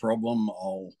be a problem,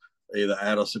 I'll either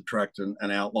add or subtract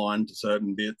an outline to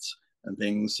certain bits and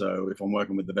things. So if I'm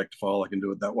working with the vector file, I can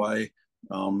do it that way.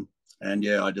 And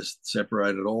I just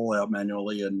separate it all out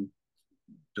manually and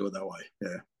do it that way.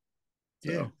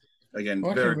 So, again,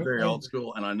 very old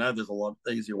school. And I know there's a lot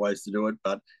easier ways to do it,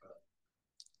 but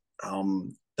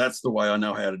that's the way I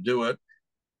know how to do it.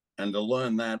 And to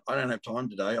learn that, I don't have time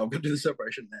today. I've got to do the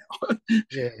separation now.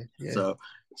 Yeah. So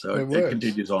Well, it it works.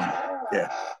 continues on.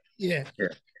 Yeah. Yeah.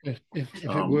 Yeah. If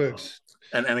it works.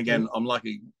 And again, I'm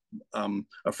lucky.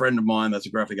 A friend of mine that's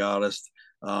a graphic artist,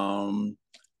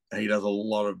 he does a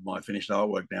lot of my finished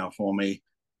artwork now for me.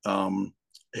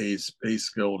 He's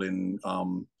skilled in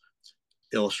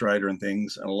Illustrator and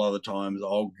things, and a lot of the times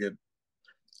I'll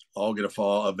get a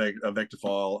file, a vector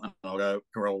file, and I'll go,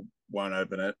 Corel won't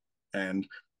open it, and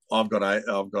I've got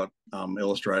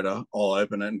Illustrator. I'll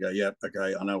open it and go, yep,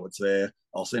 okay, I know what's there.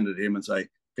 I'll send it to him and say,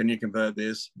 can you convert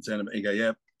this? And send him. He go,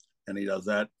 yep, and he does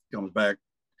that. Comes back,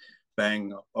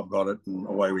 bang, I've got it, and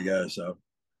away we go. So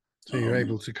you're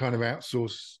able to kind of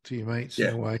outsource to your mates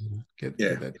in a way and get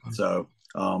that done. So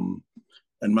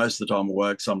and most of the time at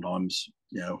work, sometimes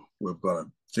we've got to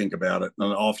think about it,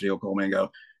 and after he'll call me and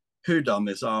go, who done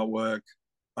this artwork?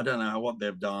 I don't know what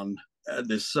they've done.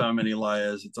 There's so many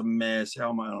layers. It's a mess.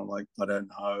 How am I? And I'm like, I don't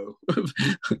know.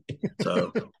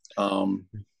 So,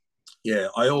 yeah,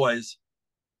 I always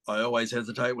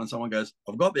hesitate when someone goes,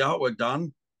 I've got the artwork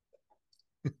done.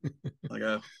 I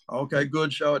go, okay,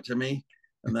 good. Show it to me.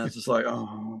 And then it's just like,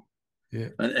 oh, yeah.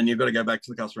 And you've got to go back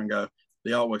to the customer and go,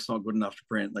 the artwork's not good enough to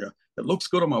print. They go, it looks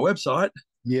good on my website.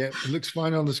 Yeah, it looks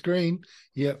fine on the screen.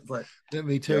 Yeah, like, let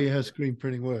me tell you how screen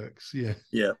printing works. Yeah.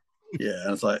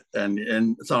 And it's like,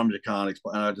 and sometimes you can't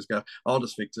explain. I just go, I'll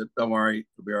just fix it. Don't worry,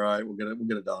 it'll be all right. We'll get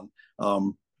it done.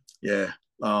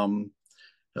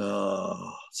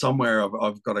 Somewhere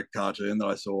I've got a cartoon that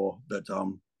I saw that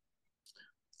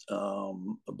a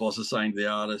boss is saying to the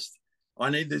artist,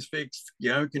 I need this fixed.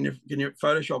 Can you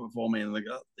Photoshop it for me? And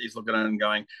he's looking at it and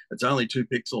going, it's only 2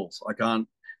 pixels. I can't.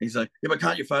 He's like, yeah, but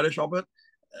can't you Photoshop it?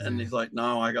 And he's like,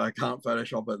 no, I can't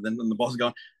Photoshop it. Then the boss is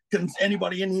going, can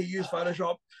anybody in here use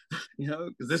Photoshop?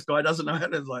 Because this guy doesn't know how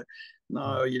to. It's like,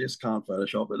 no, you just can't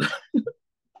Photoshop it.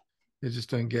 You just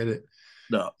don't get it.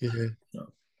 No. Yeah.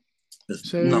 No.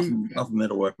 There's nothing there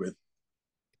to work with.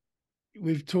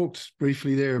 We've talked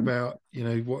briefly there about,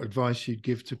 what advice you'd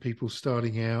give to people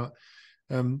starting out.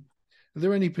 Are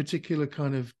there any particular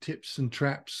kind of tips and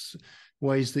traps,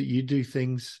 ways that you do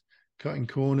things, cutting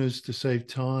corners to save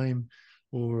time,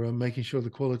 or making sure the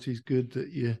quality is good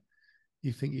that you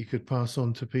think you could pass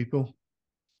on to people?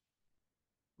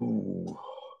 Ooh.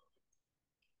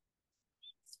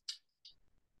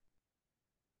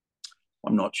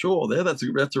 I'm not sure there. That's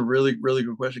a really, really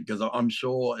good question, because I'm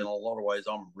sure in a lot of ways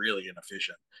I'm really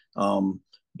inefficient.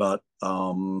 But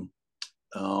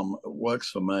it works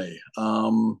for me.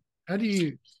 How do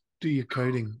you do your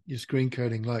coding, your screen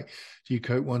coding? Like, do you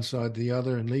coat one side the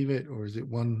other and leave it, or is it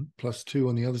 1+2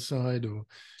 on the other side, or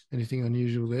anything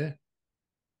unusual there?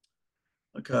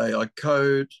 Okay, I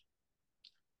code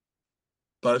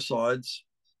both sides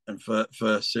and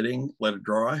first sitting, let it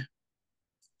dry,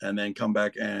 and then come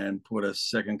back and put a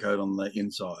second coat on the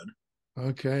inside.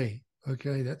 Okay,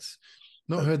 that's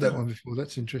not heard that one before.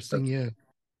 That's interesting. Yeah,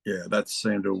 that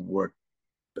seemed to work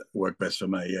best for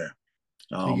me. Yeah.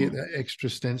 So you get that extra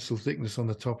stencil thickness on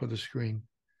the top of the screen.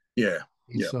 Yeah.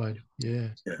 Inside. Yeah.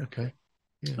 Okay.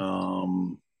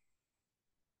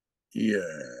 Yeah.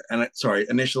 And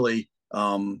initially,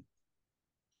 I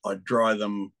dry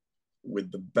them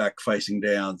with the back facing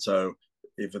down. So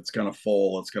if it's going to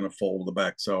fall, it's going to fall to the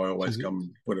back. So I always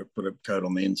put a coat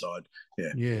on the inside.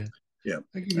 Yeah. And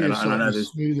I know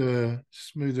there's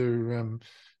smoother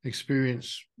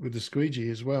experience with the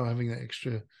squeegee as well, having that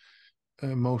extra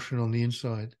emulsion on the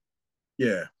inside.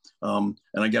 Yeah. And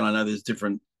again, I know there's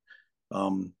different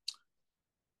types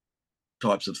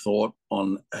of thought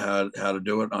on how to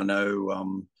do it. I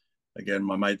know, again,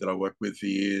 my mate that I worked with for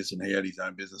years, and he had his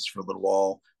own business for a little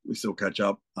while. We still catch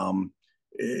up.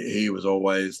 He was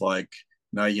always like,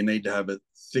 no, you need to have it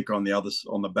thicker on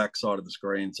the back side of the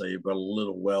screen, so you've got a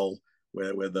little well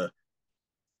where the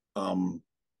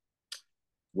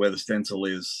stencil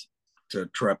is, to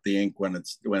trap the ink when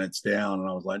it's down. And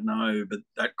I was like, no, but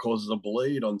that causes a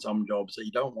bleed on some jobs, so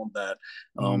you don't want that.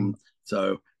 I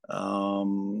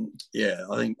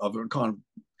think I've kind of,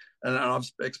 and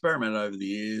I've experimented over the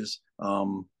years,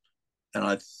 and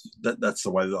that's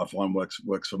the way that I find works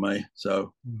for me.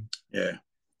 So yeah.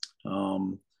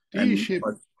 Do you ship?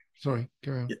 Sorry,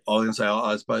 carry on. I was gonna say,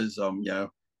 I suppose 9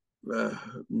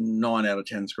 out of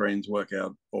 10 screens work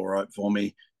out all right for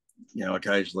me.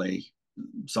 Occasionally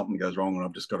something goes wrong and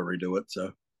I've just got to redo it.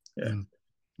 So yeah.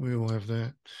 We all have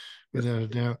that, without a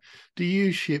doubt. Do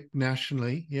you ship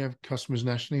nationally? You have customers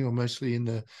nationally, or mostly in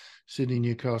the Sydney,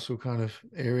 Newcastle kind of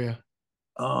area?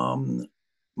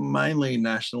 Mainly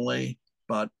nationally,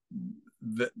 but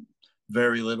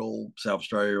very little South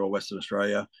Australia or Western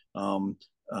Australia.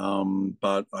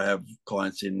 but I have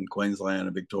clients in Queensland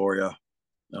and Victoria,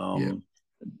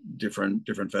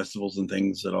 different festivals and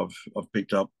things that I've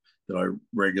picked up that I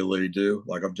regularly do.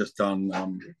 Like I've just done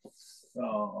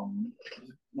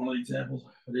one of the examples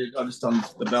I just done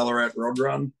the Ballarat Rod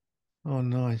Run. Oh,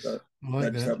 nice. So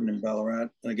that just happened in Ballarat,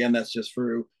 and again, that's just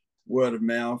through word of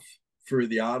mouth, through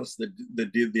the artist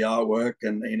that did the artwork,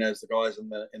 and he knows the guys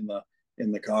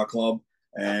in the car club,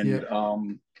 and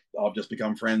I've just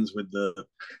become friends with the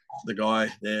guy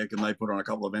there, and they put on a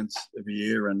couple of events every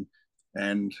year,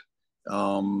 and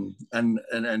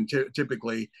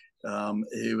typically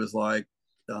he was like,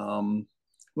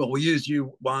 well, we used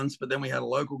you once, but then we had a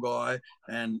local guy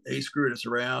and he screwed us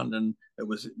around, and it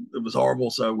was horrible.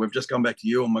 So we've just come back to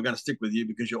you, and we're going to stick with you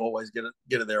because you always get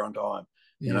it there on time,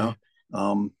 you know.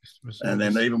 And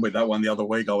then even with that one the other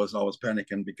week, I was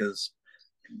panicking because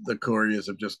the couriers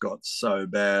have just got so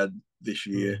bad this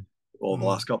year or the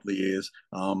last couple of years.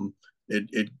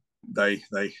 They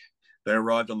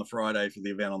arrived on the Friday for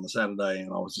the event on the Saturday,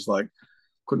 and I was just like,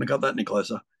 couldn't have got that any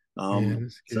closer.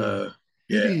 So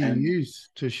who do you use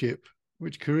to ship?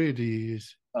 Which courier do you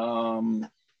use?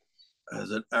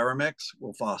 Is it Aramex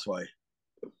or Fastway?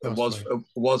 It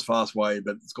was Fastway,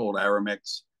 but it's called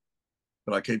Aramex.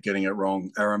 But I keep getting it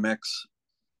wrong. Aramex.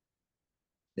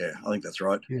 Yeah, I think that's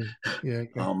right. Yeah.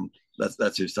 Okay.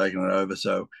 That's who's taking it over.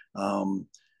 So,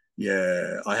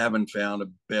 I haven't found a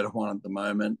better one at the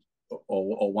moment,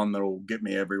 or one that will get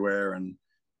me everywhere. And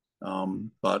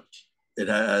but it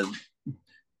has.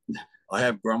 I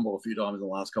have grumbled a few times in the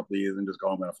last couple of years and just go,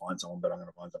 I'm going to find someone better. I'm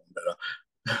going to find someone better.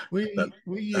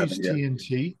 We use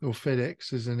TNT or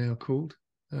FedEx, as they're now called.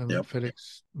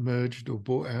 FedEx merged or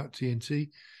bought out TNT,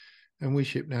 and we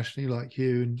ship nationally like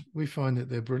you, and we find that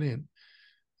they're brilliant.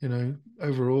 You know,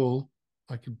 overall,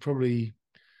 I could probably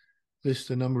list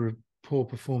a number of poor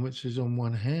performances on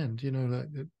one hand. You know, like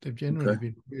they've generally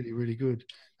been really, really good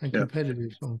and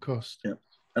competitive on cost. Yeah,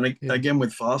 and again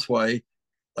with Fastway,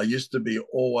 I used to be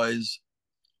always,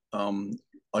 I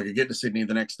could get to Sydney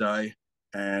the next day,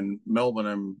 and Melbourne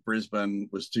and Brisbane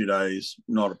was 2 days,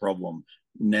 not a problem.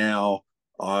 Now,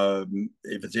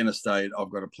 if it's interstate,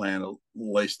 I've got to plan at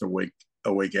least a week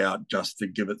out just to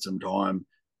give it some time.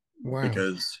 Wow.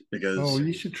 Because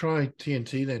you should try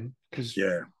TNT then, because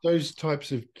those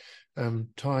types of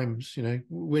times, you know,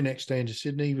 we're next day into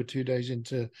Sydney, we're 2 days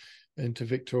into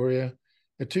Victoria,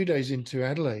 2 days into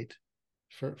Adelaide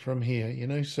from here, you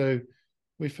know, so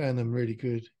we found them really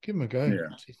good. Give them a go.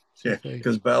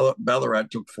 Because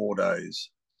Ballarat took 4 days,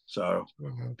 so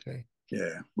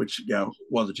which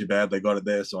wasn't too bad. They got it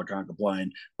there, so I can't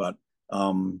complain. But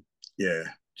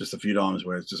just a few times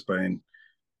where it's just been,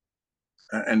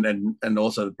 and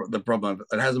also the problem,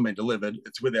 it hasn't been delivered.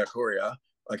 It's with our courier.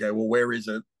 Okay, well, where is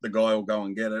it? The guy will go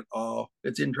and get it. Oh,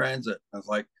 it's in transit. I was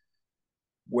like,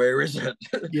 where is it?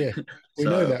 Yeah, we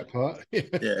know that part.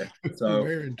 So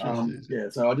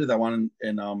so I did that one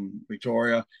in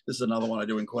Victoria. This is another one I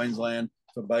do in Queensland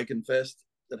for Bacon Fest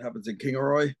that happens in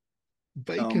Kingaroy.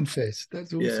 Bacon Fest,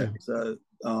 that's awesome.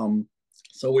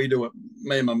 So we do it.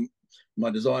 Me and my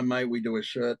design mate, we do a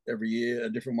shirt every year, a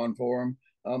different one for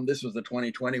them. This was the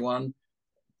 2021.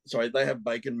 Sorry, they have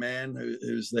Bacon Man,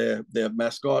 who's their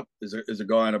mascot, is a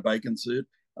guy in a bacon suit.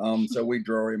 So we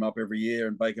draw him up every year,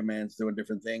 and Bacon Man's doing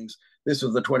different things. This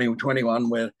was the 2021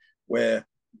 where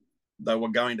they were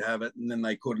going to have it and then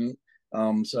they couldn't.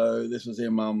 So this was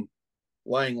him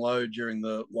laying low during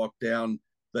the lockdown,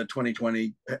 the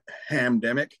 2020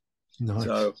 hamdemic. Nice.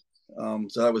 So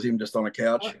that was him just on a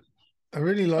couch. I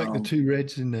really like the two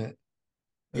reds in that.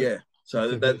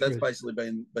 So that's basically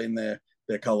been their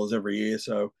colours every year.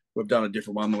 So we've done a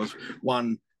different one. There was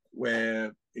one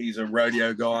where he's a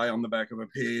rodeo guy on the back of a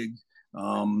pig.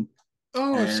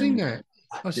 I've seen that.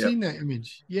 I've seen that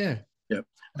image. Yeah. Yep.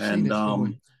 And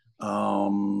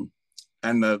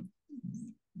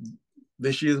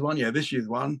this year's one, it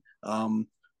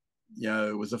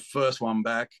was the first one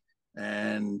back,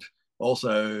 and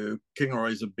also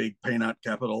Kingaroy is a big peanut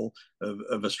capital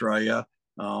of Australia,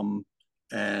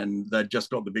 and they just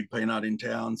got the big peanut in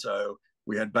town, so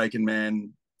we had Bacon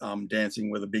Man dancing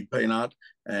with a big peanut,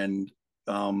 and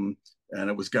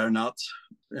it was Go Nuts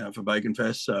for Bacon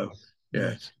Fest. So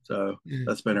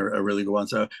that's been a really good one.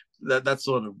 So that's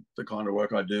sort of the kind of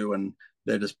work I do, and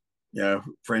they're just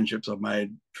friendships I've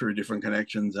made through different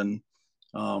connections, and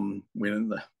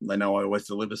they know I always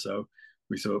deliver, so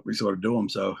we sort of do them.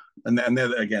 So and they're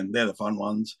the fun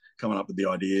ones, coming up with the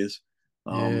ideas.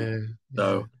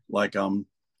 So like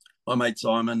my mate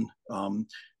Simon,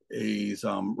 he's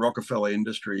Rockefeller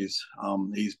Industries.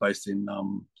 He's based in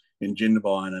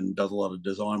Jindabyne and does a lot of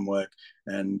design work,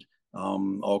 and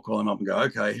I'll call him up and go,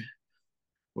 okay,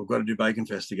 we've got to do Bacon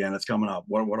Fest again. It's coming up.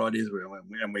 What ideas are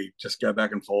we? And we just go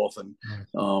back and forth, and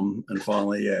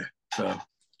finally, yeah. So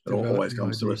it always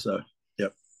comes to us. So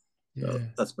yep, yeah, so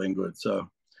that's been good. So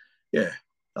yeah,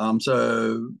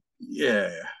 so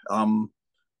yeah, I'm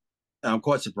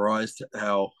quite surprised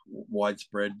how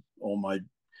widespread all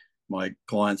my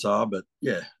clients are, but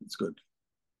yeah, it's good.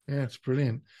 Yeah, it's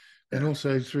brilliant. And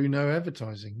also through no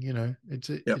advertising, you know,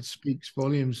 it speaks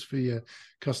volumes for your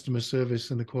customer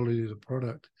service and the quality of the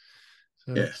product.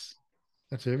 So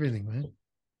that's everything, man.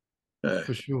 Yeah,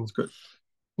 for sure. It's good.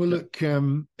 Well, look,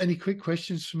 any quick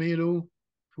questions for me at all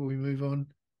before we move on?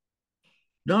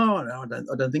 No,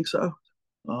 I don't think so.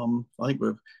 I think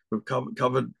we've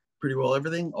covered pretty well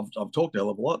everything. I've talked a hell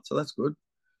of a lot, so that's good.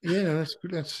 Yeah, that's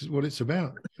good. That's what it's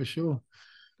about for sure.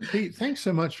 Pete, thanks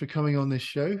so much for coming on this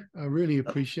show. I really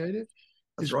appreciate it.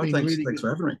 That's right. Thanks for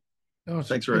having me. Oh,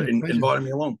 thanks for inviting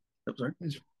me along.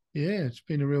 It's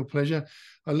been a real pleasure.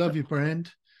 I love your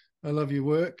brand. I love your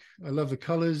work. I love the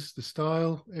colors, the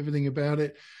style, everything about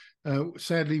it.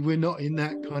 Sadly, we're not in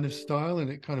that kind of style, and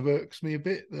it kind of irks me a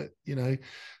bit that, you know,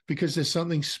 because there's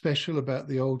something special about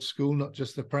the old school, not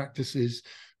just the practices,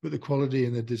 but the quality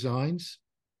and the designs.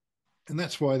 And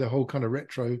that's why the whole kind of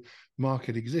retro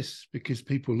market exists, because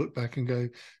people look back and go,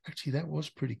 actually, that was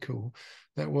pretty cool.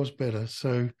 That was better.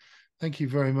 So thank you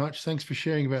very much. Thanks for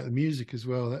sharing about the music as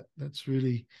well. That's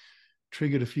really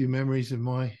triggered a few memories in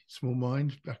my small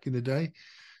mind back in the day.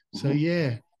 So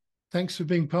yeah, thanks for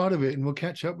being part of it, and we'll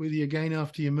catch up with you again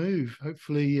after you move.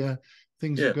 Hopefully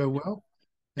things will go well.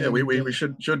 Yeah, and, we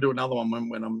should do another one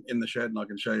when I'm in the shed and I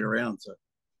can show you around. So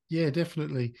yeah,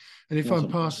 definitely. And if I'm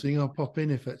passing, I'll pop in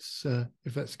if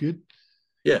that's good.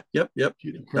 Yeah, yep.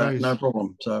 No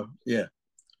problem. So yeah,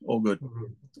 all good.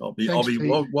 I'll be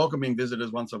welcoming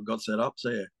visitors once I've got set up.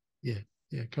 So yeah,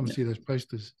 come see those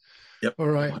posters. Yep. All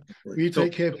right. Well, you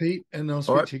take care, Pete, and I'll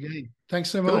speak to you again. Thanks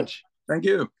so much. Thank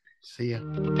you. See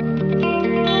ya.